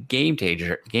it a game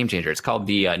changer? It's called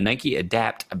the Nike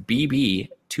Adapt BB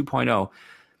 2.0.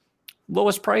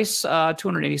 Lowest price,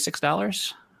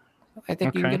 $286. I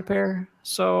think you can get a pair.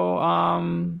 So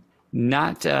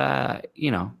not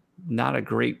a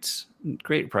great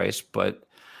price, but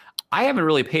I haven't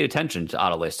really paid attention to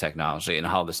auto lace technology and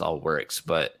how this all works,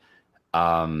 but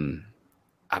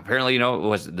apparently, it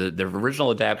was the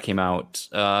original Adapt came out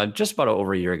just about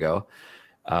over a year ago.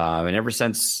 And ever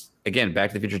since, again, Back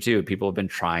to the Future 2, people have been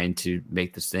trying to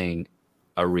make this thing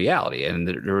a reality. And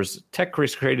there was tech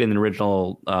created in the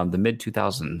original, the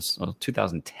mid-2000s,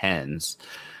 2010s,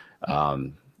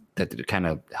 that kind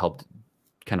of helped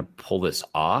pull this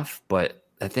off. But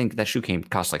I think that shoe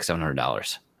cost like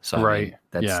 $700. So right.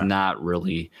 That's not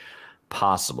really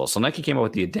possible. So Nike came up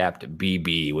with the Adapt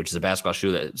BB, which is a basketball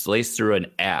shoe that's laced through an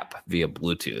app via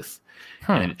Bluetooth.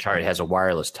 And it has a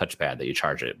wireless touchpad that you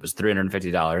charge it. It was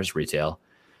 $350 retail.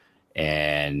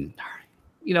 And,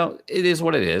 it is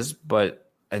what it is. But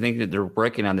I think that they're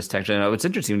working on this technology. And it's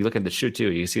interesting when you look at the shoe,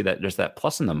 too. You see that there's that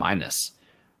plus and the minus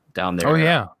down there. Oh,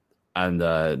 yeah. On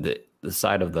the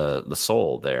side of the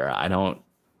sole there. I don't,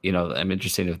 I'm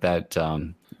interested if that,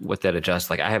 what that adjusts.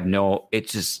 Like, I have no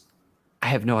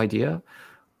idea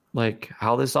like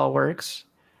how this all works.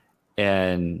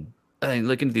 And I mean,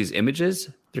 look into these images.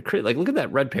 They're crazy. Like, look at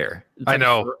that red pair. I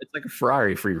know. It's like a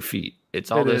Ferrari for your feet.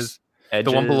 It's all this.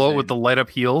 The one below with the light up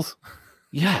heels.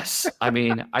 Yes. I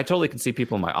mean, I totally can see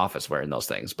people in my office wearing those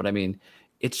things, but I mean,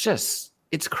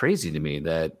 it's crazy to me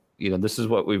that, this is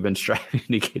what we've been striving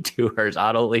to get to, our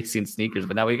auto lacing sneakers.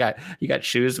 But now you got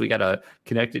shoes. We got to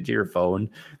connect it to your phone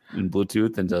and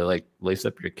Bluetooth and to like lace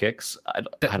up your kicks. I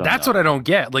don't That's know. what I don't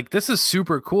get. Like, this is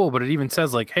super cool, but it even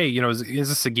says like, hey, is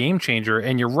this a game changer?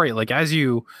 And you're right. Like, as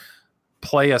you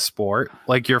play a sport,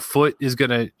 like your foot is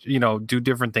gonna do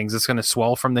different things. It's gonna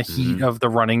swell from the heat of the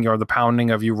running or the pounding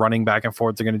of you running back and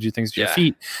forth. They're gonna do things to your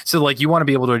feet, so like you want to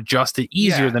be able to adjust it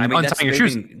easier than untying your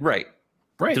shoes. Right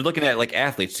They're looking at like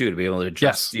athletes too, to be able to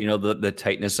adjust the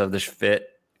tightness of the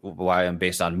fit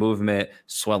based on movement,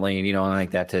 swelling, and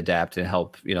like that, to adapt and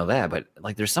help that. But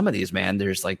like there's some of these, man,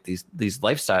 there's like these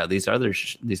lifestyle, these other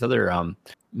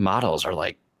models are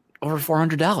like over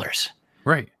 $400,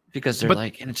 right? Because they're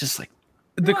and it's just like,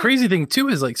 the crazy thing too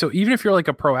is like, so even if you're like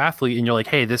a pro athlete and you're like,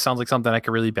 hey, this sounds like something I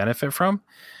could really benefit from.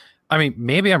 I mean,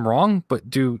 maybe I'm wrong, but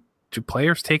do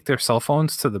players take their cell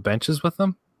phones to the benches with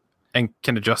them and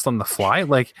can adjust on the fly?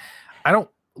 Like, I don't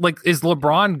like, is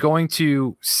LeBron going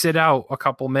to sit out a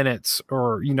couple minutes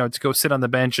or, to go sit on the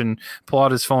bench and pull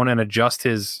out his phone and adjust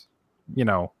his,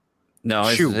 no,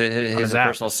 his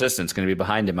personal assistant's going to be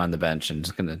behind him on the bench and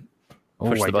just going to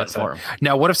push the button for him.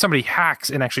 Now, what if somebody hacks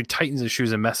and actually tightens his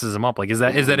shoes and messes them up? Like, is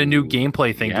that a new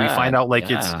gameplay thing? Do we find out like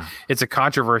it's a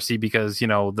controversy because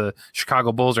the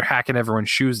Chicago Bulls are hacking everyone's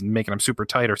shoes and making them super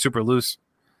tight or super loose,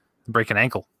 break an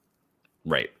ankle?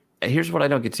 Right. And here's what I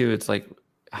don't get to. It's like,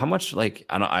 how much, like,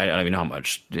 I don't even know how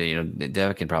much,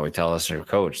 Dev can probably tell us, or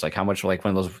coach, like how much like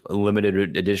one of those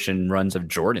limited edition runs of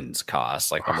Jordans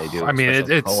cost, like when they do. I mean,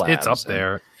 it's up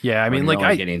there. Yeah. I mean,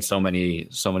 like getting so many,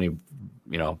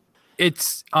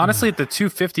 it's honestly at the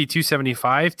 250,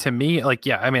 275 to me, like,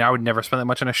 yeah, I mean, I would never spend that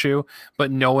much on a shoe, but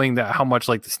knowing that how much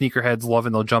like the sneakerheads love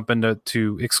and they'll jump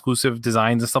into exclusive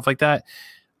designs and stuff like that,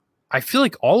 I feel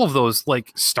like all of those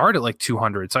like start at like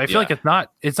 200. So I feel like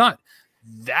it's not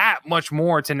that much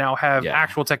more to now have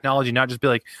actual technology, not just be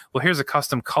like, well, here's a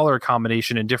custom color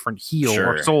combination and different heel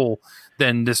or sole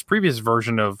than this previous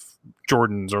version of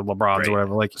Jordans or LeBrons or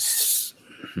whatever. Like,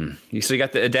 So you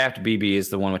got the Adapt BB is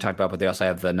the one we talked about, but they also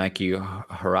have the Nike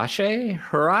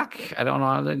Hurak, I don't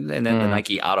know, and then the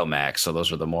Nike Auto Max. So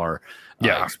those are the more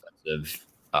expensive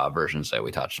versions that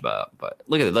we talked about. But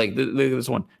look at it, look at this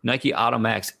one, Nike Auto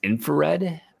Max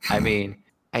Infrared. I mean,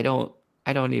 I don't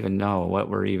even know what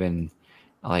we're even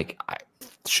like.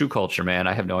 Shoe culture, man.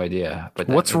 I have no idea. But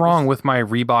what's wrong with my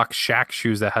Reebok Shaq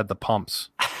shoes that had the pumps?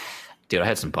 Dude, I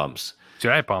had some pumps.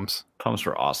 Dude, I had pumps. Pumps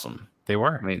were awesome. They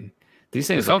were. I mean, these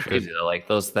things look crazy though. Like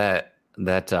those the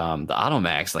Auto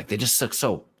Max, like they just look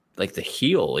so, like the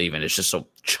heel even, it's just so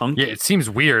chunky. Yeah, it seems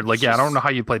weird. Like, I don't know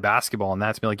how you play basketball and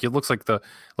that to me. Like, it looks like the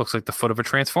foot of a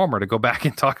transformer, to go back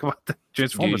and talk about the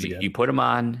Transformers again. You put them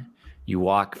on, you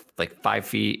walk like 5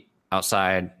 feet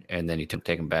outside, and then you take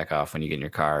them back off when you get in your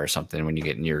car or something, when you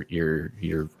get in your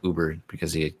Uber,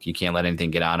 because you can't let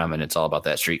anything get on them, and it's all about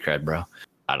that street cred, bro.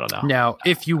 I don't know. Now,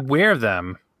 if you wear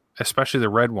them, especially the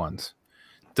red ones,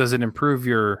 does it improve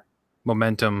your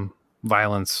momentum,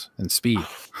 violence, and speed?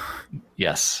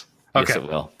 Yes. Okay. Yes, it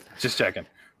will. Just checking.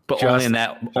 But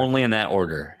only in that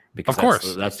order. Because of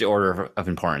course. That's the order of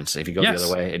importance. If you go the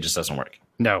other way, it just doesn't work.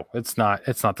 No, it's not.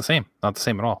 It's not the same. Not the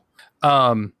same at all.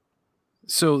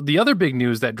 So the other big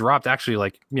news that dropped actually,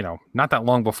 like, not that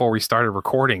long before we started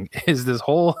recording, is this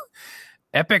whole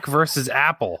Epic versus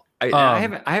Apple. I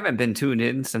haven't been tuned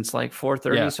in since like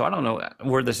 4:30, so I don't know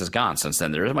where this has gone since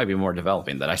then. There might be more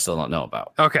developing that I still don't know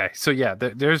about. Okay, so yeah,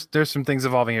 there's some things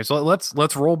evolving here. So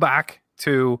let's roll back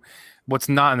to what's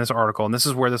not in this article, and this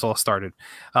is where this all started.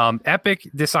 Epic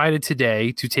decided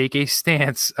today to take a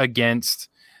stance against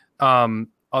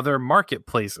other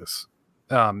marketplaces,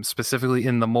 specifically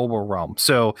in the mobile realm.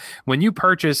 So when you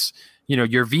purchase,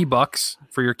 your V-Bucks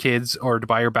for your kids, or to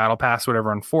buy your battle pass,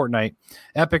 whatever, on Fortnite,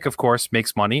 Epic, of course,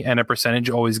 makes money, and a percentage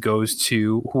always goes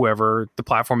to whoever the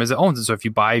platform is that owns it. So if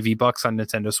you buy V-Bucks on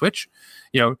Nintendo Switch,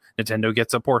 Nintendo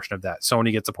gets a portion of that.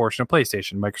 Sony gets a portion of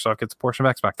PlayStation. Microsoft gets a portion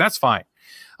of Xbox. That's fine.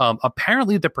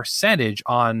 Apparently, the percentage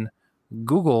on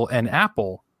Google and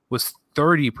Apple was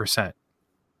 30%.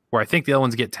 Where I think the other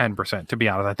ones get 10%, to be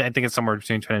honest. I think it's somewhere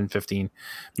between 10 and 15,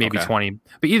 maybe 20.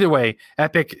 But either way,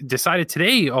 Epic decided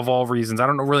today, of all reasons, I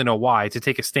don't really know why, to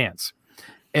take a stance.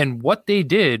 And what they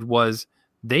did was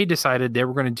they decided they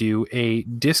were going to do a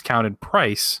discounted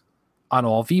price on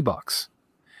all V-Bucks,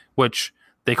 which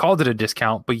they called it a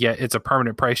discount, but yet it's a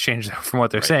permanent price change from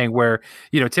what they're saying, where,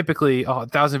 typically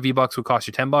 1,000 V-Bucks would cost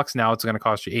you $10. Now it's going to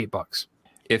cost you $8.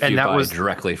 If you buy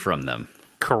directly from them.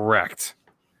 Correct.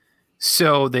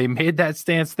 So they made that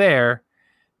stance there,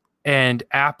 and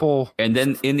Apple, and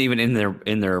then even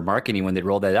in their marketing, when they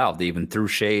rolled that out, they even threw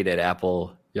shade at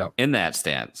Apple in that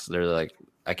stance. They're like,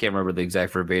 I can't remember the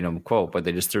exact verbatim quote, but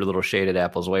they just threw a little shade at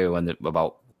Apple's way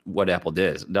about what Apple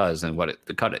does and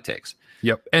the cut it takes.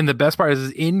 Yep. And the best part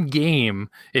is in game,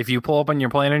 if you pull up on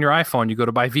your plan on your iPhone, you go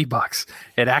to buy V-Bucks,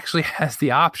 it actually has the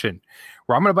option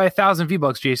where I'm going to buy 1,000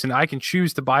 V-Bucks, Jason. I can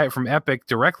choose to buy it from Epic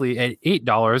directly at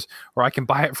 $8, or I can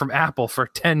buy it from Apple for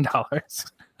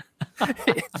 $10.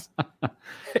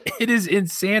 It is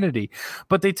insanity.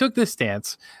 But they took this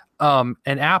stance, and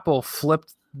Apple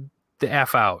flipped the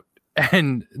F out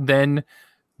and then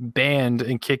banned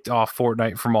and kicked off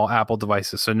Fortnite from all Apple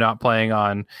devices. So not playing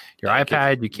on your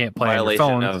iPad, you can't play on your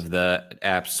phone. Of the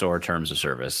App Store terms of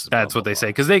service. That's what they say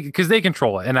because they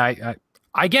control it, and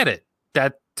I get it.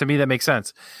 That to me that makes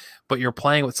sense. But you're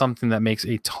playing with something that makes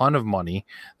a ton of money.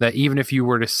 That even if you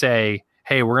were to say,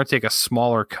 "Hey, we're going to take a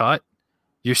smaller cut,"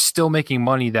 you're still making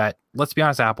money. That let's be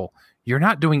honest, Apple, you're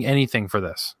not doing anything for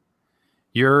this.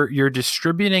 You're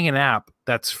distributing an app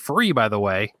that's free, by the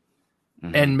way.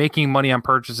 And making money on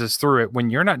purchases through it when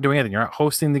you're not doing anything. You're not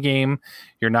hosting the game.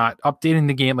 You're not updating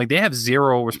the game. Like they have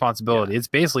zero responsibility. Yeah. It's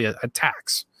basically a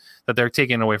tax that they're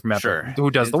taking away from Apple, who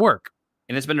does the work.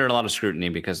 And it's been under a lot of scrutiny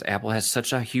because Apple has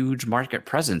such a huge market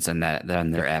presence in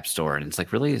their app store. And it's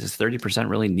like, really, is this 30%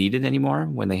 really needed anymore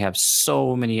when they have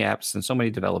so many apps and so many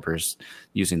developers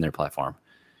using their platform?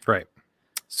 Right.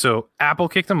 So Apple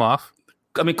kicked them off.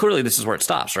 I mean, clearly this is where it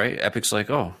stops, right? Epic's like,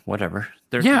 oh, whatever.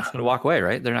 They're just going to walk away,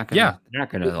 right? They're not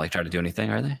going to like try to do anything,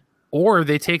 are they? Or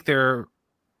they take their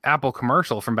Apple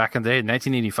commercial from back in the day,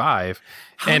 1985,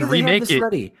 and remake it.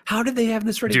 Ready? How did they have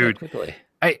this ready dude, that quickly?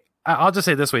 I'll just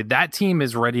say it this way: that team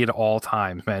is ready at all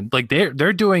times, man. Like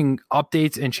they're doing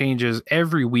updates and changes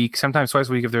every week, sometimes twice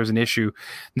a week if there's an issue.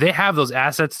 They have those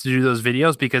assets to do those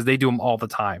videos because they do them all the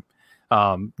time.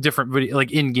 Different video,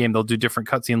 like in game, they'll do different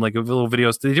cutscene, like little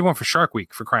videos. They did one for Shark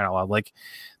Week for crying out loud. Like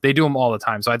they do them all the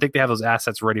time. So I think they have those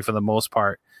assets ready for the most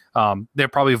part. They're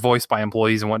probably voiced by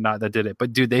employees and whatnot that did it.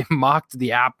 But dude, they mocked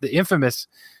the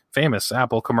famous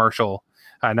Apple commercial,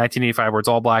 1985, where it's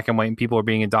all black and white and people are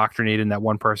being indoctrinated. And that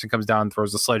one person comes down and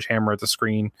throws a sledgehammer at the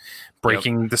screen,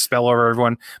 breaking the spell over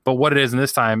everyone. But what it is in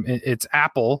this time, it's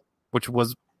Apple, which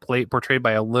was portrayed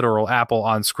by a literal Apple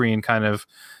on screen, kind of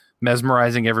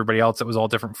mesmerizing everybody else. It was all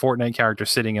different Fortnite characters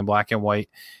sitting in black and white,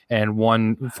 and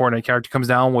one Fortnite character comes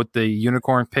down with the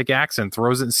unicorn pickaxe and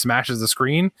throws it and smashes the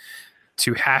screen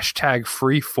to hashtag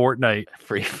free Fortnite.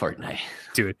 Free Fortnite.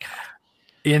 Dude,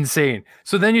 insane.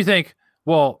 So then you think,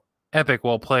 well, Epic,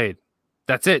 well played.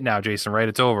 That's it now, Jason, right?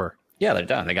 It's over. Yeah, they're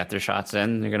done. They got their shots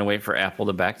in. They're going to wait for Apple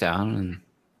to back down.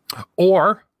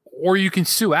 Or you can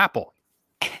sue Apple.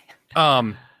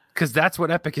 Because that's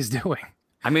what Epic is doing.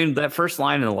 I mean, that first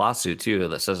line in the lawsuit, too,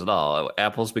 that says it all.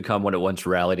 Apple's become what it once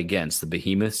rallied against, the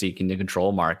behemoth seeking to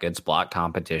control markets, block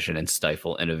competition, and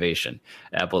stifle innovation.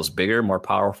 Apple is bigger, more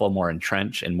powerful, more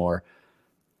entrenched, and more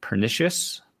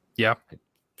pernicious. Yeah.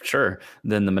 Sure.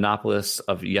 Than the monopolists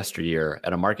of yesteryear.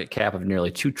 At a market cap of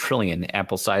nearly $2 trillion,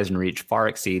 Apple's size and reach far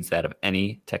exceeds that of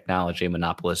any technology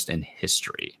monopolist in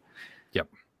history. Yep.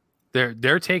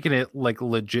 They're taking it like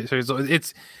legit. So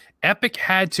it's Epic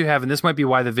had to have, and this might be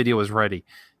why the video was ready.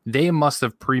 They must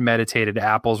have premeditated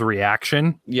Apple's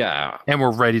reaction. Yeah. And were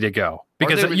ready to go.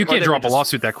 Because you can't drop a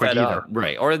lawsuit that quick either.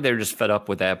 Right. Or they're just fed up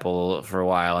with Apple for a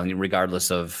while. And regardless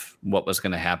of what was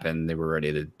going to happen, they were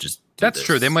ready to just do That's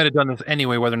true. They might have done this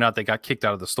anyway, whether or not they got kicked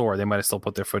out of the store. They might have still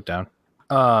put their foot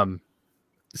down.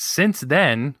 Since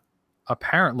then,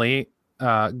 apparently,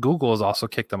 Google has also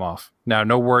kicked them off. Now,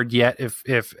 no word yet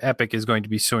if Epic is going to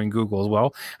be suing Google as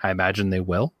well. I imagine they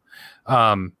will.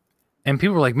 And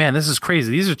people were like, man, this is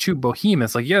crazy. These are two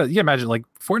behemoths. Like, yeah, you imagine, like,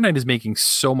 Fortnite is making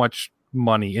so much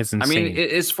money. It's insane. I mean,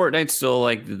 is Fortnite still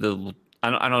like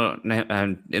I don't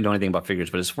know anything about figures,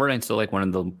 but is Fortnite still like one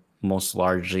of the most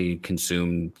largely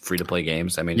consumed free-to-play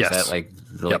games? I mean, yes. Is that like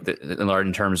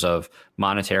in terms of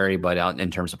monetary, but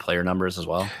in terms of player numbers as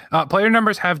well? Player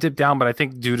numbers have dipped down, but I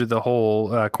think due to the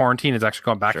whole quarantine, it's actually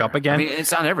going back up again. I mean,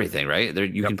 it's on everything, right?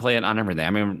 You can play it on everything. I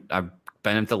mean, I've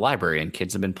been at the library and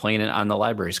kids have been playing it on the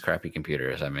library's crappy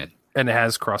computers. I mean, and it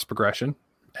has cross progression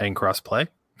and cross play.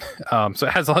 So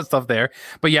it has a lot of stuff there.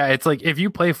 But yeah, it's like if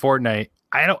you play Fortnite,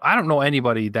 I don't know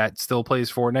anybody that still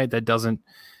plays Fortnite that doesn't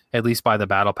at least buy the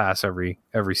battle pass every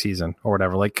season or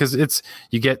whatever. Like, because it's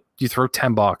you throw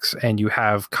 $10 and you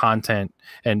have content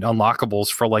and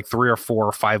unlockables for like 3 or 4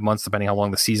 or 5 months depending how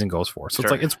long the season goes for. So It's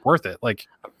like it's worth it. Like,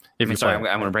 I'm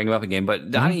going to bring him up again,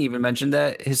 but Donnie even mentioned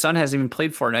that his son hasn't even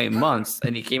played Fortnite in months,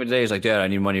 and he came in today. He's like, "Dad, I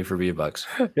need money for V-Bucks.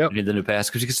 Yep. I need the new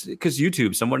pass because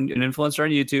YouTube, an influencer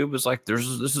on YouTube, was like, this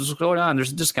is what's going on.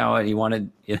 There's a discount, and he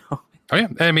wanted, Oh yeah,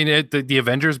 I mean the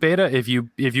Avengers beta. If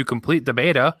you complete the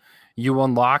beta, you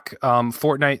unlock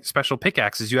Fortnite special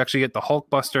pickaxes. You actually get the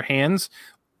Hulkbuster hands,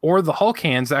 or the Hulk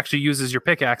hands that actually uses your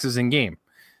pickaxes in game.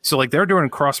 So like they're doing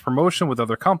cross promotion with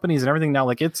other companies and everything now.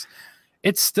 Like it's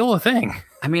still a thing.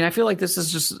 I mean, I feel like this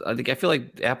is just. I feel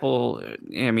like Apple.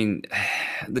 I mean,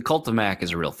 the cult of Mac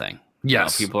is a real thing.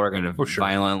 Yes, people are going to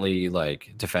violently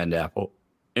like defend Apple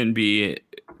and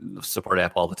support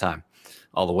Apple all the time,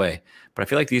 all the way. But I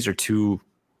feel like these are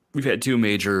we've had two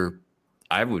major,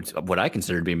 what I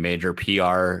consider to be major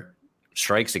PR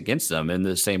strikes against them in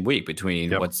the same week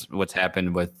between what's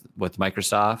happened with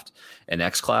Microsoft and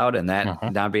xCloud and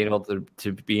that not being able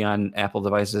to be on Apple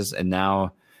devices, and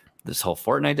now this whole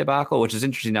Fortnite debacle, which is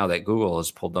interesting now that Google has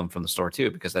pulled them from the store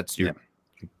too, because that's your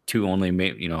two only,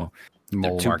 market.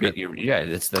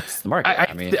 That's the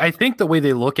market. I think the way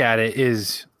they look at it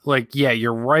is like, yeah,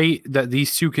 you're right that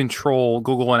these two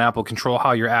Google and Apple control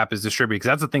how your app is distributed. Because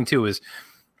that's the thing too, is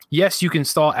yes, you can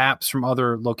install apps from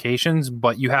other locations,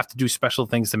 but you have to do special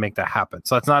things to make that happen.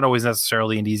 So that's not always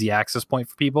necessarily an easy access point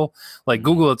for people. Like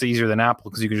Google, it's easier than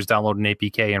Apple because you can just download an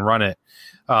APK and run it.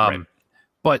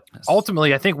 But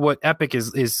ultimately, I think what Epic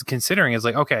is considering is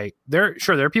like, okay, there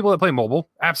are people that play mobile,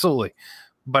 absolutely.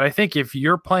 But I think if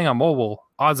you're playing on mobile,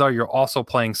 odds are you're also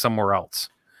playing somewhere else.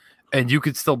 And you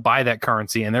could still buy that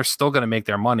currency and they're still going to make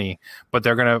their money, but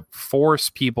they're going to force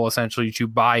people essentially to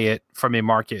buy it from a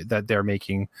market that they're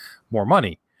making more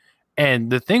money.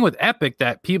 And the thing with Epic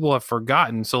that people have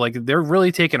forgotten, so like they're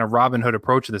really taking a Robin Hood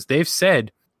approach to this. They've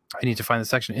said, I need to find the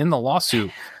section in the lawsuit,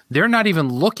 they're not even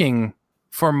looking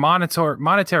for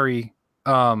monetary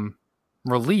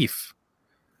relief.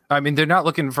 I mean, they're not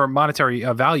looking for monetary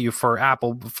value for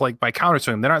Apple, like by counter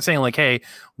to them. They're not saying like, hey,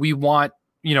 we want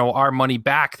our money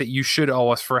back that you should owe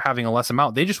us for having a less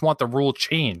amount. They just want the rule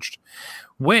changed,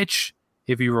 which,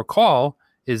 if you recall,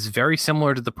 is very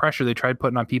similar to the pressure they tried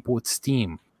putting on people with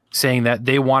Steam, saying that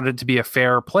they wanted to be a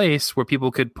fair place where people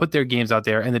could put their games out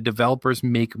there and the developers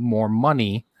make more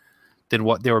money than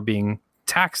what they were being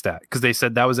taxed at. Because they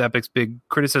said that was Epic's big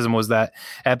criticism, was that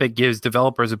Epic gives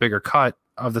developers a bigger cut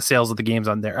of the sales of the games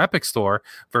on their Epic store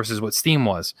versus what Steam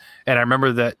was. And I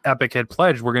remember that Epic had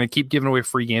pledged, we're going to keep giving away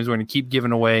free games, we're going to keep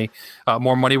giving away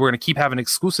more money, we're going to keep having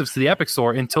exclusives to the Epic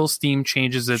store until Steam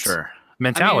changes its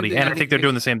mentality. I think they're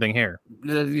doing the same thing here.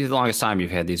 The longest time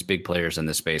you've had these big players in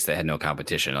this space that had no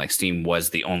competition. Like Steam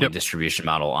was the only distribution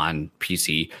model on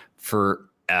PC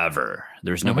forever.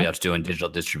 There's nobody else doing digital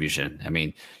distribution. I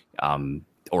mean,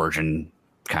 Origin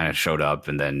kind of showed up,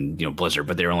 and then Blizzard,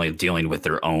 but they're only dealing with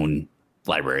their own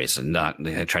libraries and not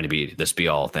trying to be this be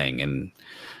all thing. And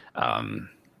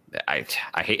I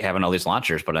hate having all these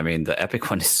launchers, but I mean the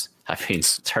Epic one is,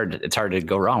 it's hard to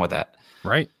go wrong with that.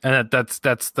 Right. And that's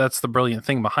the brilliant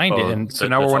thing behind it. And so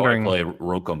now we're wondering, how I play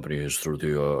Rogue Company is through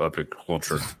the Epic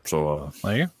launcher. So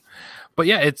but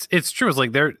yeah, it's true. It's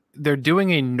like they're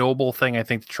doing a noble thing, I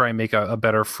think, to try and make a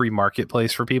better free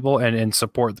marketplace for people and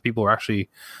support the people who are actually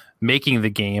making the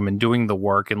game and doing the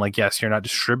work. And like, yes, you're not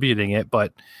distributing it,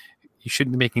 but you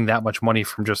shouldn't be making that much money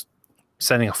from just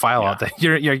sending a file out there.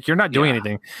 You're not doing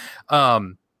anything. I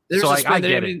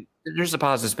get it. There's a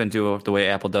positive spin to the way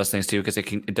Apple does things too, because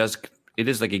it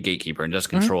is like a gatekeeper and does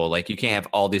control. Like you can't have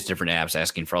all these different apps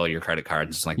asking for all your credit cards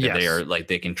and stuff like that. They are like,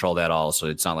 they control that all. So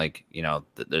it's not like,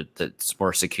 it's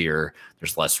more secure.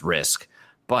 There's less risk.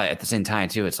 But at the same time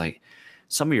too, it's like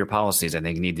some of your policies, I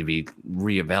think, need to be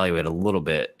reevaluated a little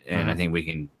bit. And I think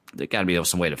there got to be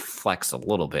some way to flex a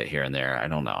little bit here and there. I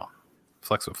don't know.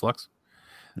 Flex with flux.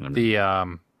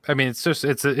 It's just,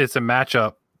 it's a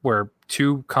matchup where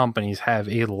two companies have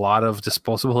a lot of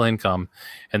disposable income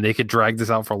and they could drag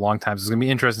this out for a long time. So it's going to be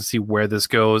interesting to see where this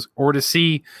goes, or to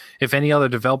see if any other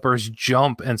developers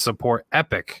jump and support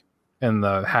Epic in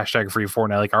the hashtag free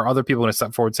Fortnite. Like, are other people going to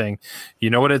step forward saying,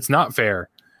 you know what, it's not fair?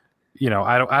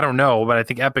 I don't know, but I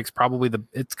think Epic's probably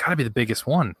it's got to be the biggest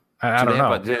one. I don't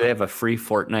know. Do they have a free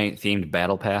Fortnite themed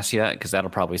battle pass yet? Because that'll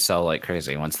probably sell like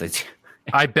crazy once they do.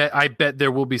 I bet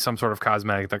there will be some sort of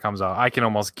cosmetic that comes out. I can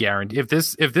almost guarantee if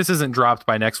this isn't dropped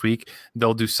by next week,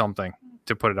 they'll do something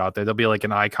to put it out there. There'll be like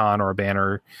an icon or a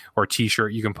banner or a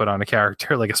t-shirt you can put on a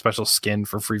character, like a special skin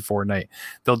for free Fortnite.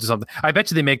 They'll do something. I bet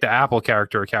you they make the Apple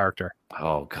character a character.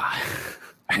 Oh god.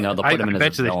 No, they'll put him in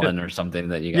as a villain or something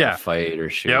that you gotta fight or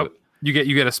shoot. Yep. You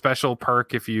get a special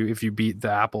perk if you beat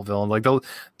the Apple villain. Like they'll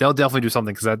definitely do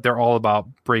something, because they're all about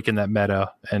breaking that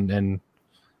meta and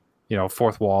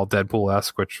fourth wall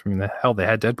Deadpool-esque, which, I mean, the hell, they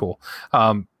had Deadpool.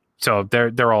 So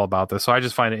they're all about this. So I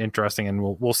just find it interesting, and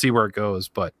we'll see where it goes.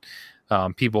 But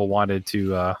people wanted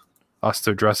us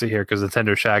to address it here because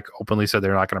Nintendo Shack openly said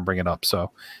they're not going to bring it up. So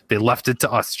they left it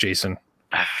to us, Jason.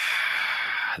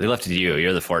 They left it to you.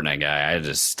 You're the Fortnite guy. I'm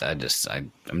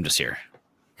just here.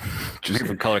 Just here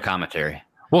for color commentary.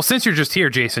 Well, since you're just here,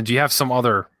 Jason, do you have some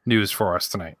other news for us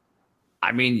tonight?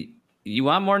 I mean, you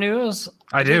want more news?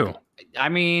 I do. I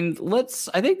mean,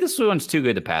 I think this one's too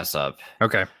good to pass up.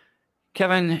 Okay.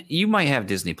 Kevin, you might have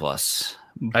Disney Plus.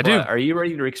 I do. Are you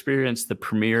ready to experience the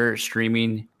premier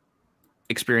streaming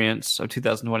experience of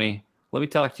 2020? Let me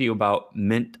talk to you about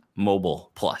Mint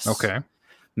Mobile Plus. Okay.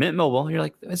 Mint Mobile, you're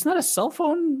like, it's not a cell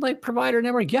phone like provider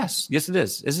network. Yes, it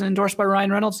is. Is it endorsed by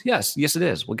Ryan Reynolds? Yes, it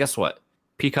is. Well, guess what?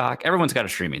 Peacock, everyone's got a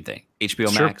streaming thing.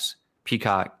 HBO Max,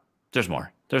 Peacock, there's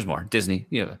more. Disney,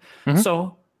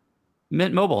 So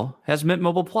Mint Mobile has Mint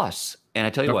Mobile Plus. And I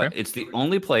tell you what, it's the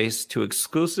only place to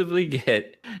exclusively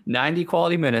get 90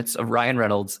 quality minutes of Ryan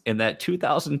Reynolds in that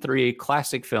 2003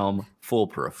 classic film,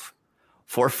 Foolproof,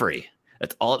 for free.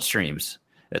 That's all it streams.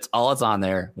 That's all it's on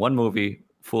there. One movie,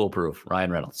 Foolproof,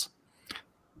 Ryan Reynolds.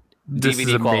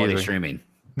 DVD quality streaming.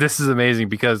 This is amazing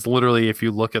because literally, if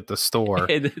you look at the store,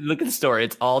 look at the store,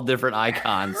 it's all different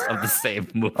icons of the same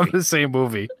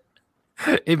movie.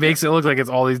 It makes it look like it's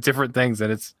all these different things,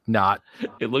 and it's not.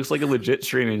 It looks like a legit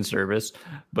streaming service,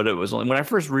 but it was only when I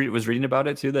first was reading about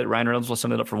it too that Ryan Reynolds was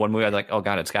sending it up for one movie. I was like, oh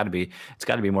god, it's got to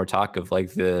be more talk of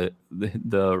like the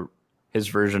his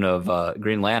version of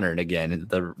Green Lantern again,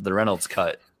 the Reynolds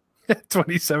cut,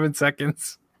 27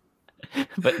 seconds.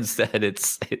 But instead,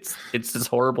 it's this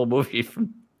horrible movie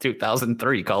from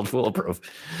 2003 called Foolproof.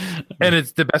 And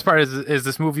it's the best part is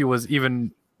this movie was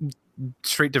even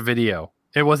straight to video.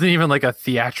 It wasn't even like a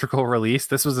theatrical release.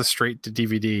 This was a straight to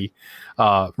DVD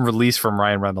release from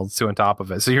Ryan Reynolds too on top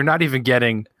of it. So you're not even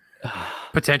getting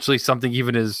potentially something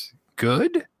even as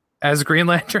good as Green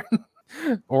Lantern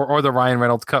or the Ryan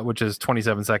Reynolds cut, which is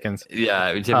 27 seconds.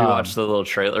 Yeah, did you watch the little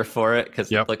trailer for it? Because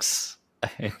it looks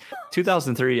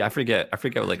 2003. I forget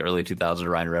what like early 2000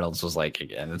 Ryan Reynolds was like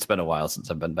again. It's been a while since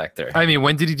I've been back there. I mean,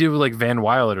 when did he do like Van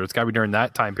Wilder? It's got to be during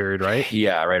that time period, right?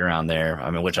 Yeah, right around there.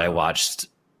 I mean, which I watched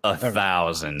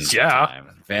 1,000 times.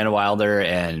 Van Wilder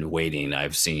and Waiting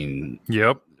I've seen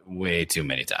way too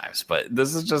many times. But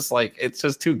this is just like, it's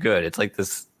just too good. It's like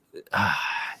this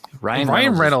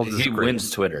Ryan Reynolds he wins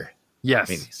Twitter. Yes.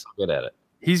 I mean, he's so good at it.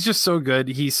 He's just so good.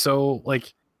 He's so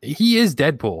like, he is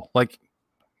Deadpool, like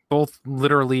both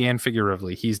literally and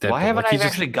figuratively. He's Deadpool. Why haven't I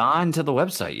actually gone to the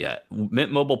website yet?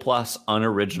 Mint Mobile Plus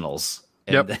Unoriginals.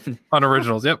 Then,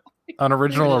 Unoriginals.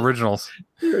 Unoriginal originals.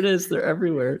 Here it is. They're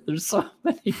everywhere. There's so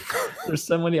many. There's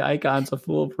so many icons of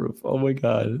Foolproof. Oh my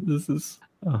god, this is.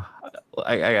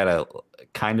 I got a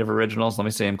kind of originals. Let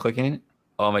me see. I'm clicking.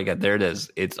 Oh my god, there it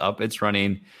is. It's up. It's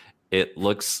running. It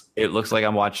looks like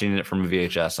I'm watching it from a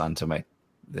VHS onto my.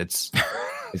 It's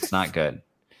not good.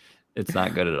 It's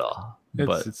not good at all.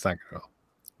 It's not good at all.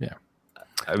 Yeah.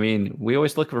 I mean, we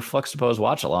always look for Flex-Suppose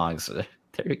watch-alongs.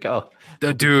 There you go.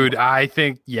 Dude, I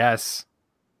think yes.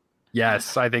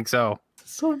 Yes, I think so.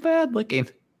 So bad looking.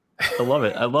 I love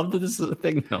it. I love that this is a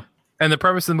thing now. And the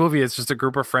premise of the movie is just a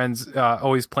group of friends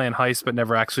always plan heists but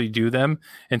never actually do them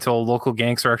until a local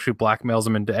gangster actually blackmails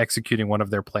them into executing one of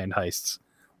their planned heists.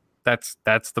 That's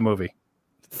the movie.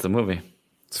 It's the movie.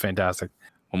 It's fantastic.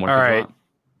 One more. All right.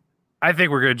 I think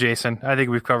we're good, Jason. I think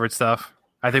we've covered stuff.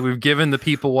 I think we've given the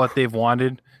people what they've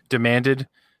wanted, demanded,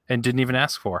 and didn't even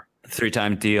ask for.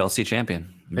 3-time DLC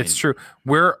champion. It's true.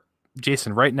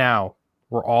 Jason, right now,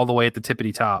 we're all the way at the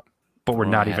tippity top, but we're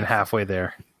not even halfway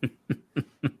there.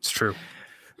 It's true.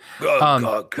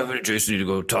 God, Kevin and Jason need to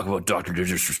go talk about Dr.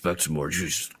 Disrespect some more.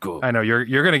 Just go. I know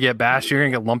you're gonna get bashed. You're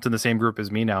gonna get lumped in the same group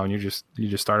as me now, and you just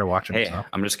started watching. Hey, so.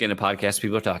 I'm just getting a podcast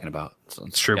people are talking about. So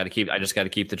it's true. I just got to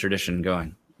keep the tradition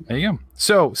going. There you go.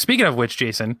 So speaking of which,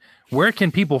 Jason, where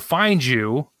can people find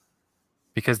you?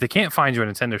 Because they can't find you at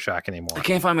Nintendo Shack anymore. They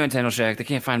can't find me on Nintendo Shack. They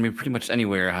can't find me pretty much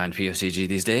anywhere on POCG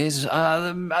these days.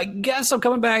 I guess I'm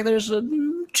coming back. There's a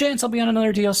chance I'll be on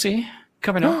another DLC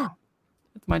coming up.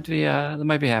 That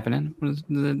might be happening.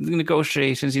 The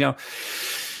negotiations, it's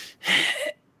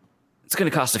going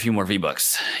to cost a few more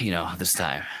V-Bucks, this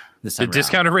time. The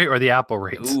discounted rate or the Apple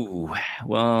rate? Ooh,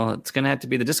 well, it's going to have to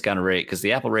be the discounted rate because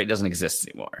the Apple rate doesn't exist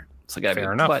anymore. So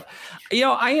fair enough. But,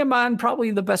 I am on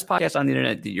probably the best podcast on the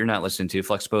internet that you're not listening to,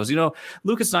 Flex-Suppose.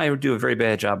 Lucas and I do a very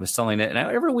bad job of selling it. And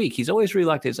every week he's always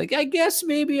reluctant. He's like, I guess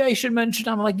maybe I should mention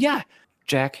it. I'm like, yeah,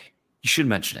 Jack, you should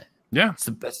mention it. Yeah. It's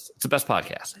the best. It's the best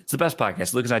podcast. It's the best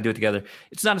podcast. Lucas and I do it together.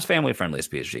 It's not as family friendly as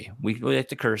PSG. We like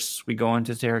to curse. We go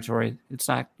into territory. It's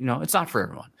not, it's not for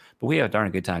everyone. But we have a darn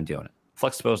good time doing it.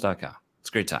 Flexsuppose.com. It's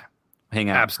a great time. Hang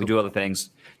out. Absolutely. We do other things.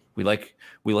 We like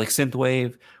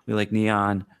synthwave. We like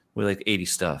neon. We like 80s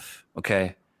stuff.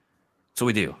 Okay. So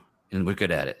we do. And we're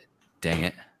good at it. Dang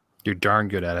it. You're darn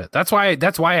good at it. That's why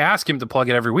I ask him to plug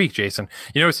it every week, Jason.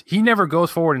 You know, he never goes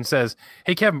forward and says,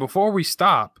 "Hey, Kevin, before we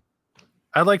stop,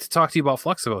 I'd like to talk to you about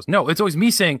Fluxibos." No, it's always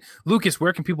me saying, "Lucas,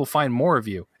 where can people find more of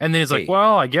you?" And then it's like,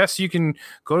 "Well, I guess you can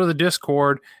go to the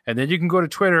Discord, and then you can go to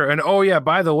Twitter. And oh yeah,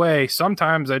 by the way,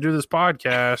 sometimes I do this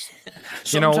podcast."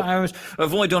 Sometimes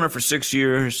I've only done it for 6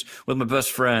 years with my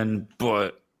best friend,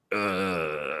 but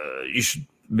you should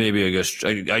maybe. I guess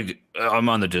I'm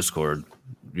on the Discord.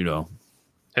 You know.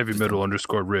 Heavy metal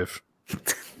 _ riff.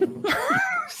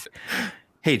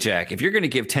 Hey, Jack, if you're going to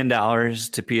give $10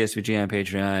 to PSVG on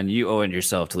Patreon, you owe it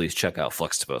yourself to at least check out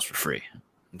Fluxibos for free.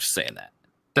 I'm just saying that.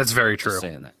 That's very true. Just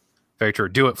saying that. Very true.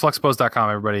 Do it. Fluxibos.com,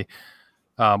 everybody.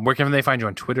 Where can they find you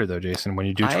on Twitter, though, Jason, when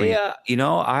you do tweet?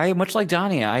 I much like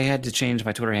Donnie, I had to change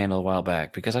my Twitter handle a while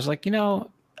back because I was like, I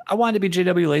wanted to be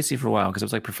JW Lacey for a while because it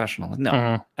was like professional.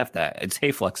 No, F that. It's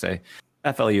Hey Fluxay.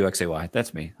 FLUXAY.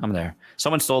 That's me. I'm there.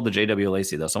 Someone stole the JW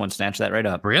Lacey, though. Someone snatched that right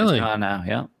up. Really? It's gone now.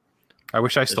 Yeah. I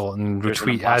wish I stole it and would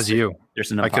tweet as you.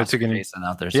 There's an I could have taken Jason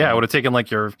out there. Yeah, I would have taken like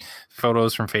your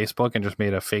photos from Facebook and just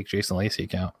made a fake Jason Lacey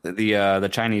account. The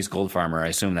Chinese gold farmer, I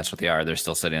assume that's what they are. They're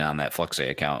still sitting on that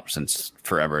Fluxay account since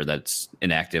forever. That's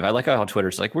inactive. I like how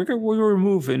Twitter's like, we'll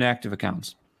remove inactive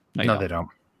accounts. No, they don't.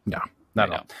 No,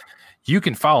 not at all. You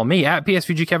can follow me at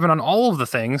PSVG Kevin on all of the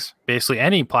things, basically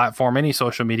any platform, any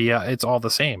social media. It's all the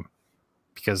same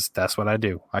because that's what I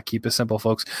do. I keep it simple,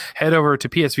 folks. Head over to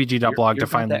psvg.blog to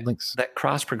find links. That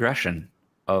cross progression.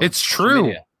 It's true.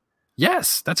 Media.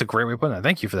 Yes, that's a great way of putting that.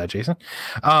 Thank you for that, Jason.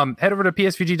 Head over to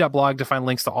psvg.blog to find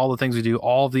links to all the things we do,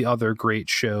 all the other great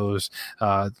shows.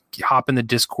 Hop in the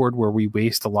Discord where we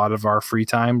waste a lot of our free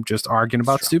time just arguing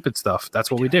about stupid stuff.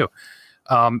 That's what we do.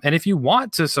 And if you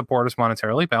want to support us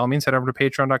monetarily, by all means, head over to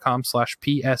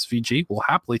patreon.com/PSVG. We'll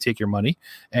happily take your money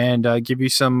and give you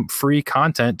some free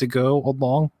content to go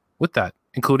along with that,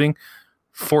 including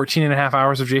 14 and a half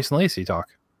hours of Jason Lacey talk.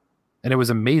 And it was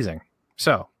amazing.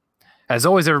 So, as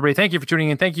always, everybody, thank you for tuning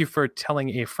in. Thank you for telling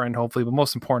a friend, hopefully. But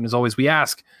most important, as always, we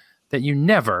ask that you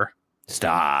never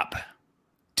stop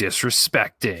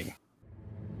disrespecting.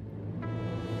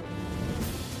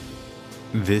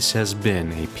 This has been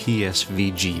a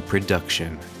PSVG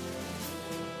production.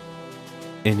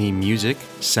 Any music,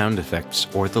 sound effects,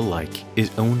 or the like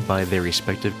is owned by their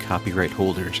respective copyright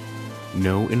holders.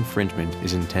 No infringement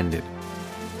is intended.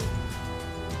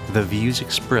 The views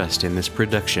expressed in this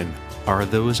production are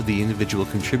those of the individual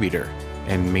contributor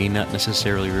and may not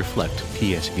necessarily reflect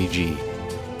PSVG.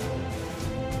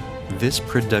 This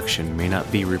production may not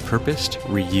be repurposed,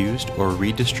 reused, or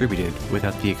redistributed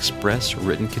without the express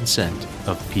written consent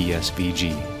of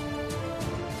PSVG.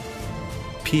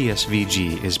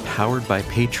 PSVG is powered by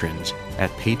patrons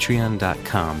at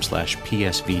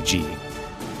patreon.com/PSVG.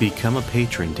 Become a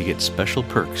patron to get special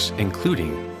perks,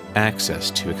 including access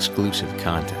to exclusive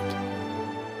content.